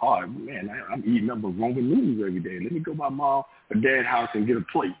 wow, it's hard. Man, I'm eating up with Roman noodles every day. Let me go to my mom or dad's house and get a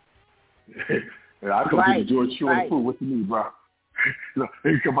plate. And I come to the George Shore food. What you need, bro?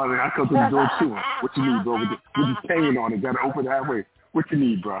 Hey, come on, I come to the George Shore. What you need, bro? With the cane on it. Got to open halfway. What you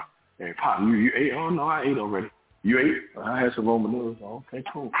need, bro? Hey, Pop, you ate? Oh, no, I ate already. You ate? I had some Roman noodles. Oh, okay,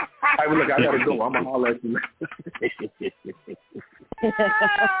 cool. All right, well, look, I got to go. I'm going to holler at you.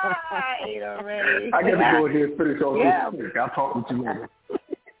 I ate already. I got to go ahead and finish all this. I'll talk with you later.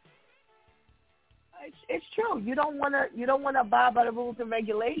 It's true. You don't want to abide by the rules and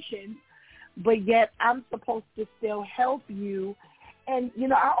regulations, but yet I'm supposed to still help you. And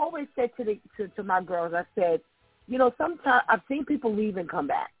I always said to my girls, I said, sometimes I've seen people leave and come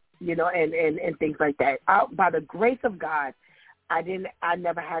back, and things like that. By the grace of God, I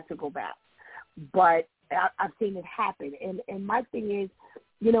never had to go back, but I've seen it happen. And my thing is,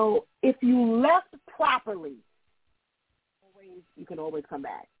 if you left properly, you can always come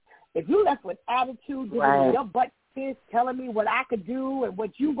back. If you left with attitude, right, your butt is telling me what I could do and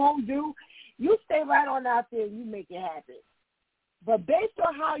what you gonna do, you stay right on out there and you make it happen. But based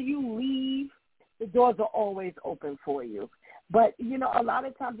on how you leave, the doors are always open for you. But, a lot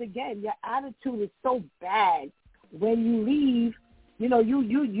of times, again, your attitude is so bad when you leave, you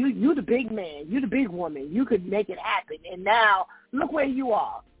the big man, you the big woman, you could make it happen. And now, look where you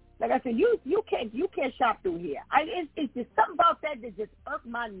are. Like I said, you can't shop through here. It's just something about that just irks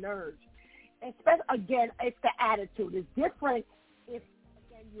my nerves. Especially, again, it's the attitude. It's different if,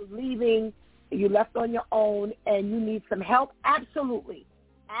 again, you're leaving, you left on your own, and you need some help. Absolutely.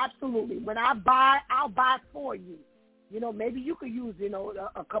 Absolutely. When I buy, I'll buy for you. Maybe you could use,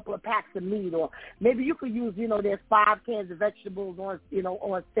 a couple of packs of meat, or maybe you could use, there's 5 cans of vegetables on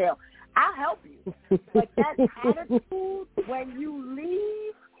sale. I'll help you. But that attitude, when you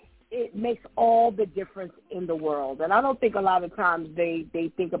leave, it makes all the difference in the world. And I don't think a lot of times they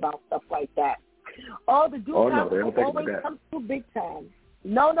think about stuff like that. All the due time always comes through big time.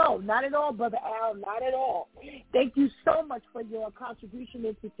 No, not at all, Brother Al, not at all. Thank you so much for your contribution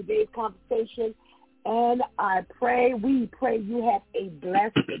into today's conversation. And we pray you have a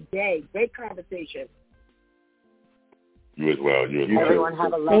blessed day. Great conversation. You as well. Everyone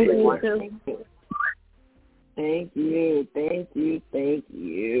have a lovely one. Thank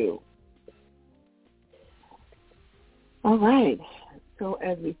you. All right. So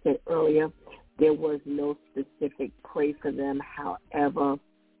as we said earlier, there was no specific pray for them. However,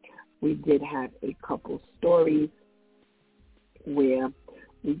 we did have a couple stories where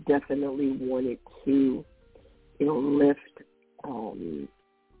we definitely wanted to, lift the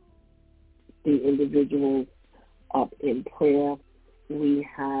individuals up in prayer. We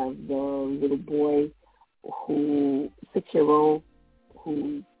have the little boy 6-year-old,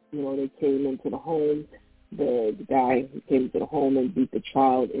 who, they came into the home. The guy who came into the home and beat the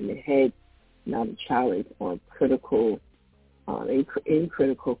child in the head. Now the child is in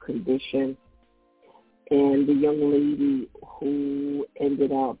critical condition. And the young lady who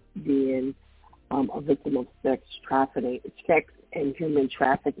ended up being a victim of sex and human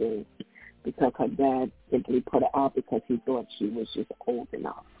trafficking, because her dad simply put her out because he thought she was just old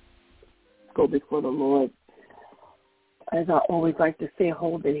enough. Go before the Lord. As I always like to say,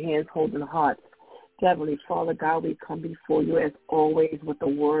 holding hands, holding hearts. Heavenly Father, God, we come before you as always with a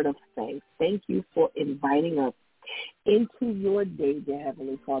word of thanks. Thank you for inviting us into your day, dear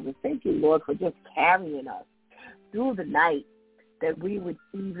Heavenly Father. Thank you, Lord, for just carrying us through the night, that we would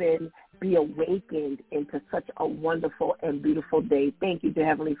even be awakened into such a wonderful and beautiful day. Thank you, dear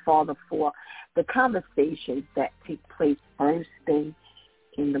Heavenly Father, for the conversations that take place first thing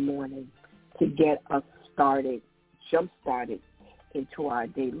in the morning to get us started, jump-started into our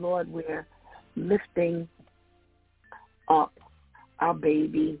day. Lord, we're lifting up our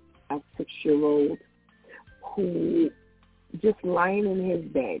baby, our 6-year-old, who just lying in his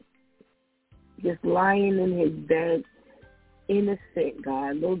bed, innocent,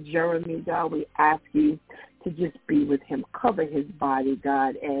 God. Little Jeremy, God, we ask you to just be with him. Cover his body,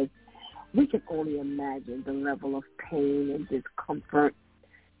 God, as we can only imagine the level of pain and discomfort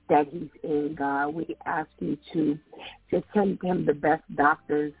that he's in, God. We ask you to just send him the best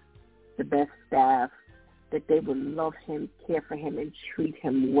doctors, the best staff, that they would love him, care for him, and treat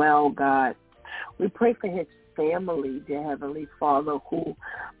him well, God. We pray for his family, dear Heavenly Father, who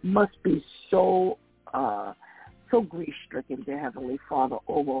must be so grief-stricken, dear Heavenly Father,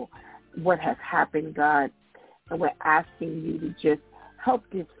 over what has happened, God. And we're asking you to just help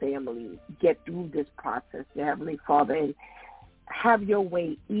this family get through this process, dear Heavenly Father, and have your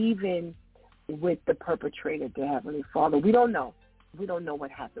way even with the perpetrator, dear Heavenly Father. We don't know. We don't know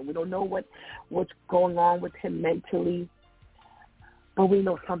what happened. We don't know what's going on with him mentally. But we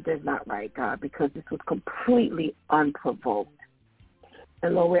know something's not right, God, because this was completely unprovoked.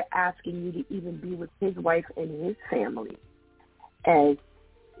 And, Lord, we're asking you to even be with his wife and his family as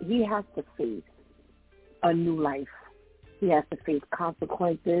he has to face a new life. He has to face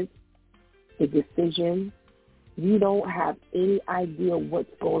consequences, the decisions. We don't have any idea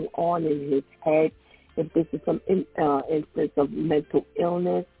what's going on in his head, if this is some instance of mental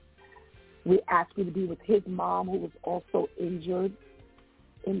illness. We ask you to be with his mom, who was also injured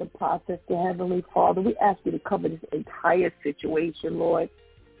in the process, to Heavenly Father. We ask you to cover this entire situation, Lord.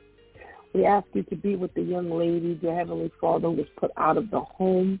 We ask you to be with the young lady, dear Heavenly Father, who was put out of the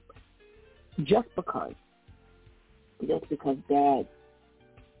home just because just because Dad,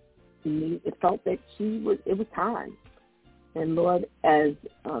 it felt that it was time. And Lord, as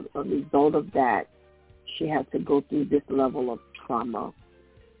a result of that, she had to go through this level of trauma.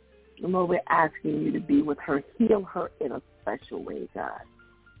 And Lord, we're asking you to be with her, heal her in a special way, God.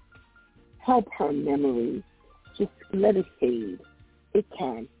 Help her memory. Just let it fade. It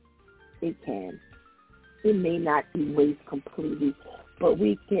can. It can. It may not erase completely, but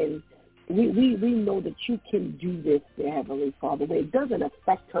we can. We know that you can do this, dear Heavenly Father, where it doesn't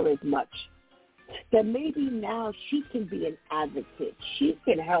affect her as much. That maybe now she can be an advocate. She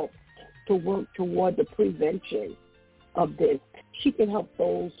can help to work toward the prevention of this. She can help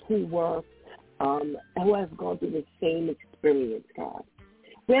those who have gone through the same experience, God.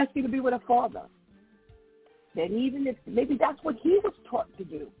 We ask you to be with a father. That even if maybe that's what he was taught to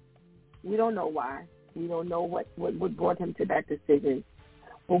do. We don't know why. We don't know what brought him to that decision.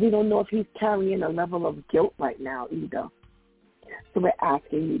 But we don't know if he's carrying a level of guilt right now either. So we're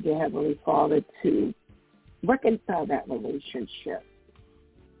asking you, dear Heavenly Father, to reconcile that relationship.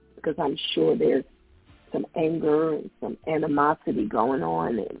 Because I'm sure there's some anger and some animosity going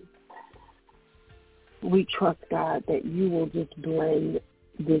on. And we trust, God, that you will just blend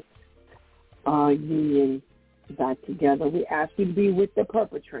this union back together. We ask you to be with the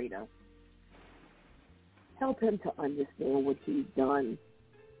perpetrator. Help him to understand what he's done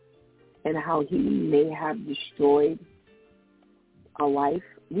and how he may have destroyed a life.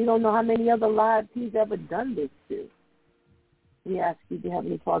 We don't know how many other lives he's ever done this to. We ask you, dear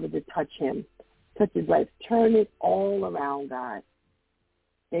Heavenly Father, to touch him, touch his life, turn it all around, God,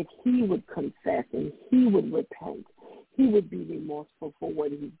 that he would confess and he would repent. He would be remorseful for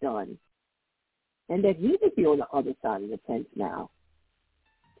what he's done, and that he would be on the other side of the fence now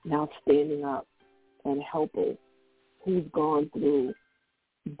standing up and helping who's gone through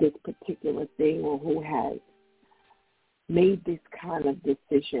this particular thing or who has made this kind of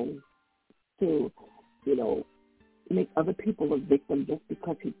decision to, make other people a victim just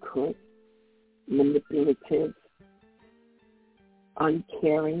because he could. Manipulative,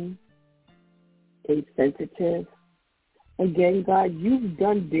 uncaring, insensitive. Again, God, you've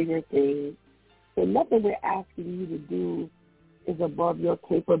done bigger things. So nothing we're asking you to do is above your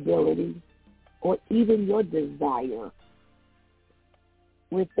capability or even your desire.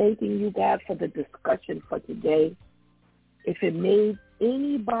 We're thanking you, God, for the discussion for today. If it made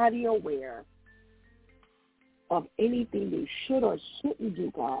anybody aware of anything they should or shouldn't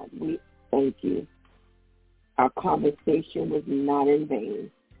do, God, we thank you. Our conversation was not in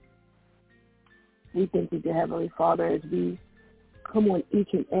vain. We thank you, dear Heavenly Father, as we come on each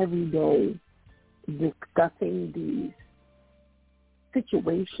and every day discussing these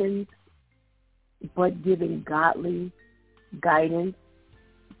situations, but giving godly guidance,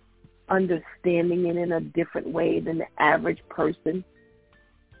 understanding it in a different way than the average person,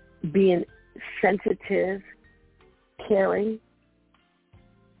 being sensitive, caring.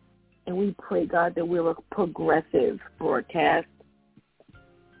 And we pray, God, that we're a progressive broadcast,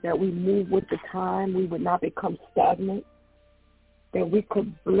 that we move with the time, we would not become stagnant, that we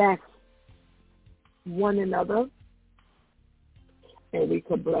could bless one another, and we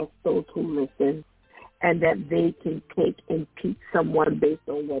could bless those who listen, and that they can take and teach someone based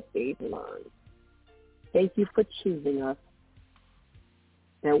on what they've learned. Thank you for choosing us,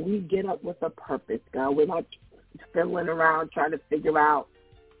 that we get up with a purpose, God. We're not fiddling around trying to figure out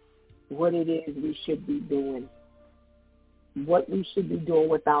what it is we should be doing, what we should be doing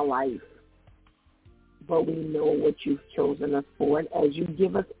with our life. But we know what you've chosen us for. And as you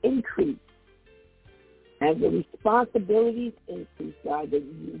give us increase, as the responsibilities increase, God, that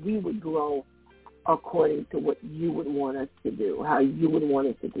we would grow according to what you would want us to do, how you would want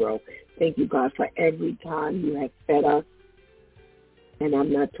us to grow. Thank you, God, for every time you have fed us. And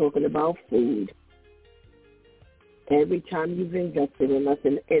I'm not talking about food. Every time you've invested in us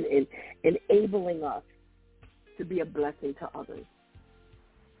and enabling us to be a blessing to others.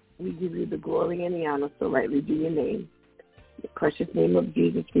 We give you the glory and the honor, so rightly do your name. In the precious name of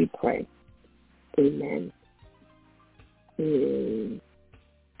Jesus we pray. Amen.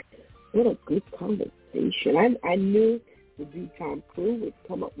 What a good conversation. I knew the D-Time crew would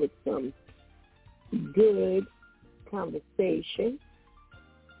come up with some good conversation,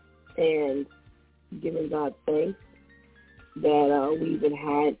 and giving God thanks that we even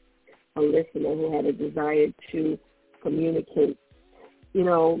had a listener who had a desire to communicate.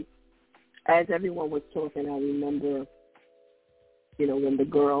 As everyone was talking, I remember, when the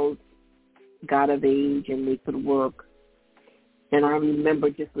girls got of age and they could work, and I remember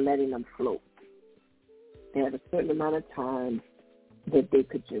just letting them float. They had a certain amount of time that they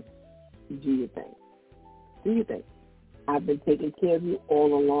could just do your thing. Do your thing. I've been taking care of you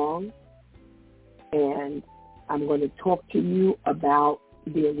all along, and I'm going to talk to you about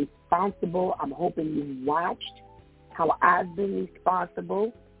being responsible. I'm hoping you've watched how I've been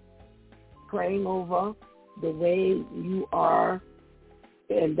responsible, praying over the way you are,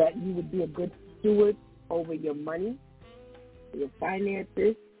 and that you would be a good steward over your money, your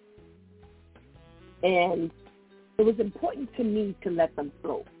finances. And it was important to me to let them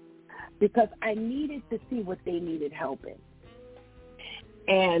flow because I needed to see what they needed help in.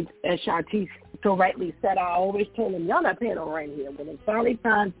 And as Shanti so rightly said, I always told them, y'all not paying no rent here. When it's finally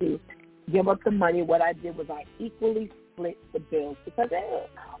time to give up the money, what I did was I equally split the bills because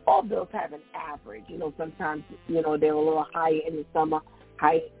all bills have an average. Sometimes, they're a little higher in the summer,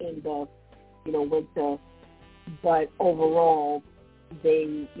 higher in the, winter. But overall,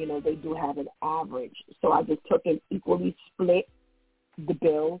 they do have an average. So I just took and equally split the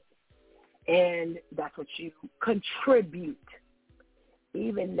bills, and that's what you contribute.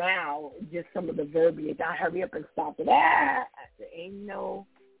 Even now, just some of the verbiage, I hurry up and stop it. Ain't no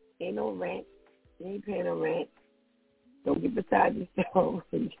rent. You ain't paying no rent. Don't get beside yourself.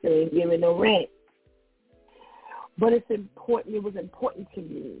 You ain't giving no rent. But it's important. It was important to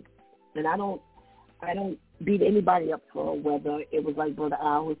me, and I don't beat anybody up for whether it was like Brother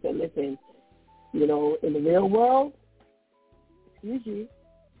Al who said, listen, in the real world,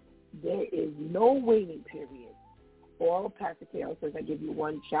 there is no waiting period. Or Pastor Carol says, I give you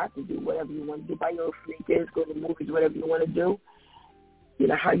one shot to do whatever you want to do. Buy your sneakers, go to the movies, whatever you want to do.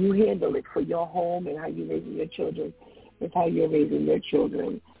 How you handle it for your home and how you're raising your children is how you're raising your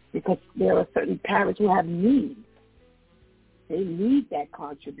children. Because there are certain parents who have needs. They need that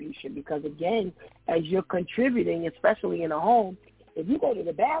contribution because, again, as you're contributing, especially in a home, if you go to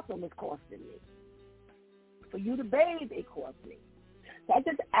the bathroom, it's costing me. For you to bathe, it costs me. So I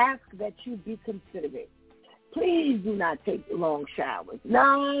just ask that you be considerate. Please do not take long showers.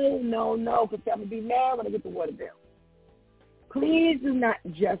 No, because I'm going to be mad when I get the water bill. Please do not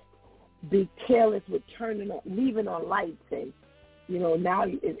just be careless with leaving on lights and, now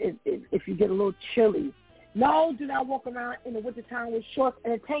if you get a little chilly. No, do not walk around in the wintertime with shorts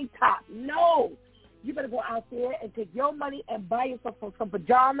and a tank top. No. You better go out there and take your money and buy yourself some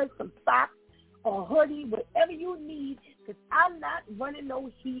pajamas, some socks, or a hoodie, whatever you need, because I'm not running no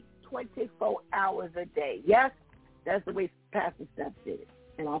heat 24 hours a day. Yes, that's the way Pastor Steph did it,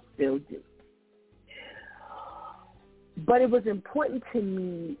 and I still do. But it was important to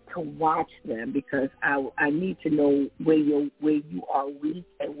me to watch them because I need to know where you are weak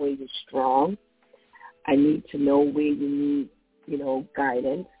and where you're strong. I need to know where you need,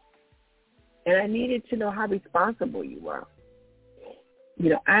 guidance. And I needed to know how responsible you were.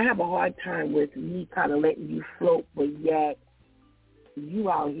 I have a hard time with me kind of letting you float, but yet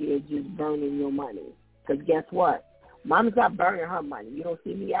you out here just burning your money. Because guess what? Mama's not burning her money. You don't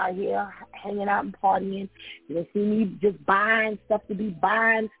see me out here hanging out and partying. You don't see me just buying stuff to be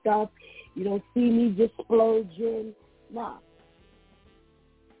buying stuff. You don't see me just splurging. No.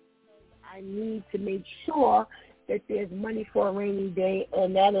 I need to make sure that there's money for a rainy day,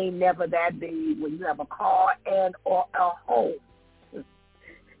 and that ain't never that big when you have a car and or a home. It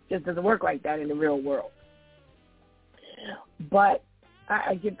just doesn't work like that in the real world. But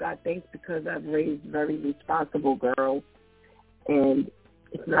I give God thanks because I've raised very responsible girls, and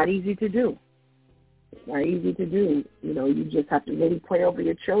it's not easy to do. It's not easy to do. You just have to really pray over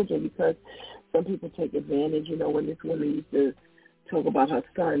your children because some people take advantage. When this woman used to talk about her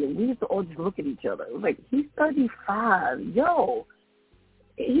son, and we used to all just look at each other. It was like, he's 35. Yo,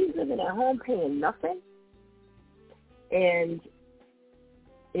 he's living at home paying nothing. And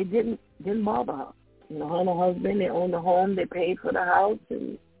it didn't bother her. Her and her husband, they owned the home, they paid for the house,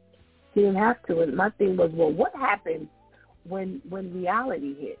 and he didn't have to. And my thing was, well, what happens when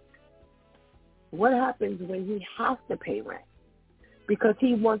reality hits? What happens when he has to pay rent? Because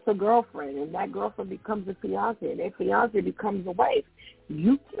he wants a girlfriend, and that girlfriend becomes a fiance, and that fiance becomes a wife.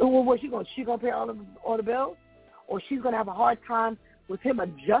 She gonna pay all the bills, or she's gonna have a hard time with him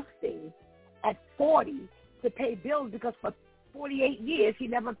adjusting at 40 to pay bills because for 48 years he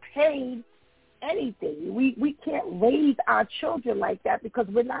never paid anything. We can't raise our children like that because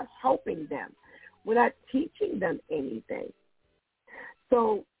we're not helping them. We're not teaching them anything.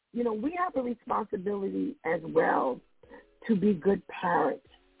 So, we have a responsibility as well to be good parents,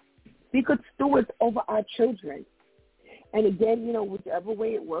 be good stewards over our children. And again, whichever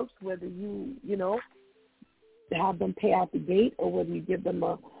way it works, whether you have them pay out the gate or whether you give them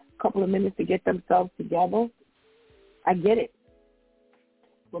a couple of minutes to get themselves together, I get it.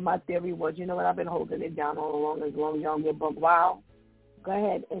 But my theory was, I've been holding it down all along. As long as y'all get buck wild, go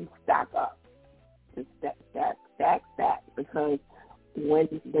ahead and stack up. Just stack stack, because when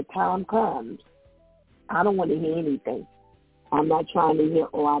the time comes, I don't want to hear anything. I'm not trying to hear,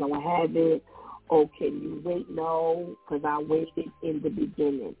 oh, I don't have it. Oh, can you wait? No, because I waited in the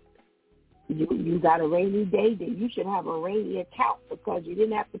beginning. You got a rainy day, then you should have a rainy account because you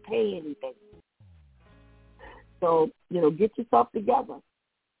didn't have to pay anything. So, get yourself together.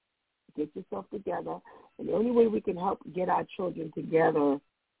 Get yourself together. And the only way we can help get our children together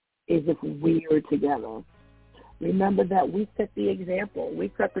is if we're together. Remember that we set the example.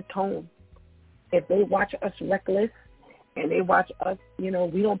 We set the tone. If they watch us reckless and they watch us, we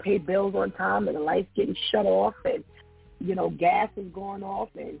don't pay bills on time and the lights getting shut off and, gas is going off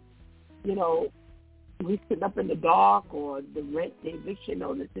and, we sitting up in the dark or the rent, the eviction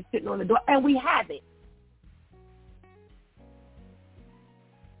notice is sitting on the door, and we have it.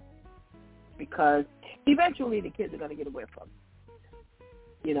 Because eventually the kids are going to get away from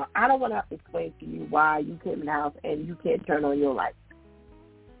it. I don't want to have to explain to you why you came in the house and you can't turn on your lights,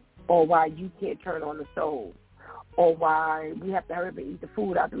 or why you can't turn on the stove, or why we have to hurry up and eat the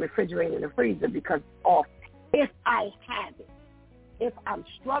food out the refrigerator and the freezer because it's off. If I have it. If I'm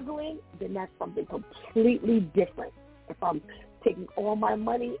struggling, then that's something completely different. If I'm taking all my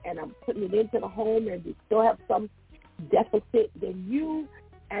money and I'm putting it into the home and we still have some deficit, then you,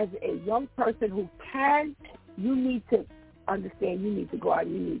 as a young person who can, you need to understand you need to go out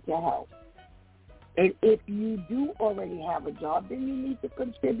and you need to help. And if you do already have a job, then you need to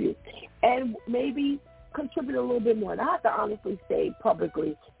contribute. And maybe contribute a little bit more. And I have to honestly say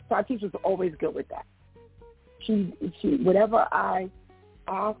publicly, so our teachers are always good with that. She, whatever I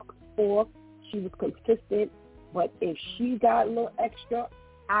asked for, she was consistent. But if she got a little extra,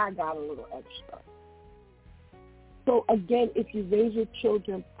 I got a little extra. So again, if you raise your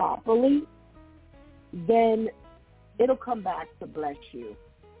children properly, then it'll come back to bless you.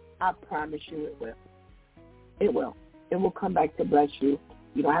 I promise you it will. It will. It will come back to bless you.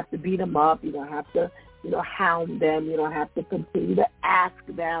 You don't have to beat them up. You don't have to, hound them. You don't have to continue to ask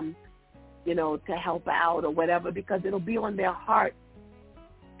them, to help out or whatever, because it'll be on their heart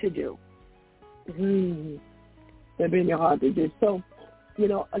to do. It'll be in their heart to do. So,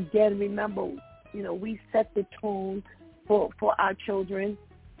 again, remember, we set the tone for our children.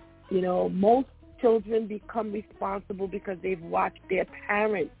 Most children become responsible because they've watched their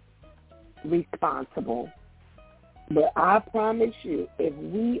parents responsible. But I promise you, if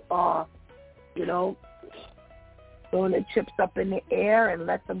we are, throwing the chips up in the air and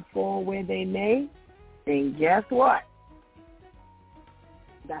let them fall where they may, then guess what?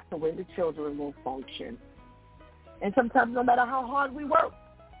 That's the way the children will function. And sometimes no matter how hard we work,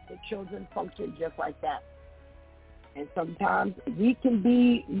 the children function just like that. And sometimes we can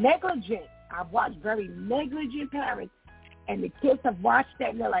be negligent. I've watched very negligent parents, and the kids have watched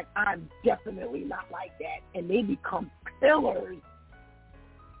that, and they're like, I'm definitely not like that. And they become pillars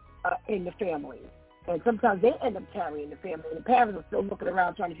in the family. And sometimes they end up carrying the family, and the parents are still looking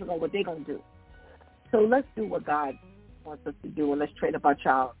around trying to figure out what they're going to do. So let's do what God wants us to do, and let's train up our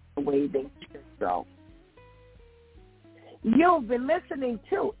child the way they should go. You've been listening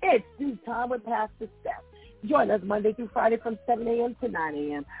to It's Due Time with Pastor Steph. Join us Monday through Friday from 7 a.m. to 9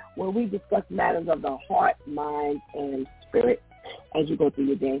 a.m., where we discuss matters of the heart, mind, and spirit. As you go through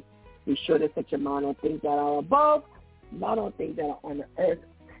your day, be sure to set your mind on things that are above, not on things that are on the earth.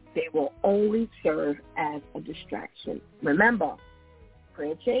 They will only serve as a distraction. Remember,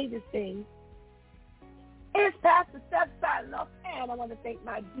 prayer changes things. It's Pastor Steph signing off, and I want to thank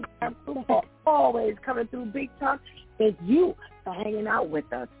my deep time crew for always coming through big time. Thank you for hanging out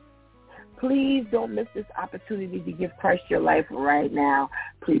with us. Please don't miss this opportunity to give Christ your life right now.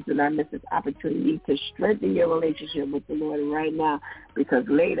 Please do not miss this opportunity to strengthen your relationship with the Lord right now, because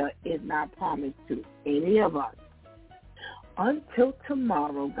later is not promised to any of us. Until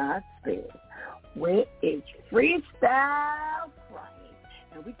tomorrow, God spares, where it's Freestyle Friday,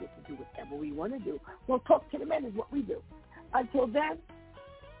 and we get to do whatever we want to do. We'll talk to the men is what we do. Until then,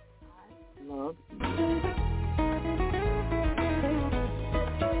 I love you.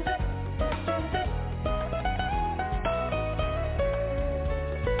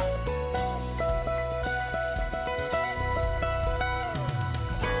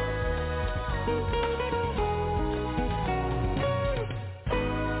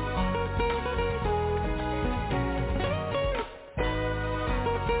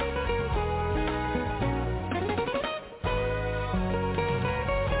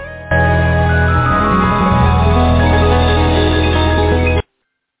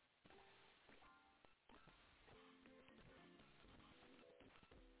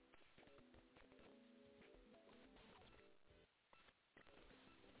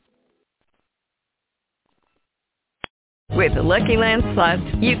 With the Lucky Land Slots,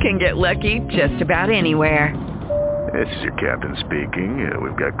 you can get lucky just about anywhere. This is your captain speaking.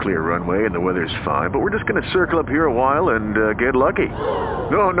 We've got clear runway and the weather's fine, but we're just going to circle up here a while and get lucky.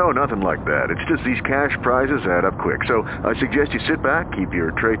 No, nothing like that. It's just these cash prizes add up quick. So I suggest you sit back, keep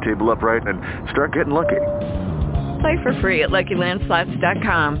your tray table upright, and start getting lucky. Play for free at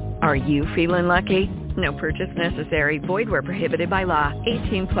LuckyLandSlots.com. Are you feeling lucky? No purchase necessary. Void where prohibited by law.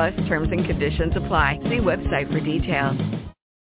 18+ terms and conditions apply. See website for details.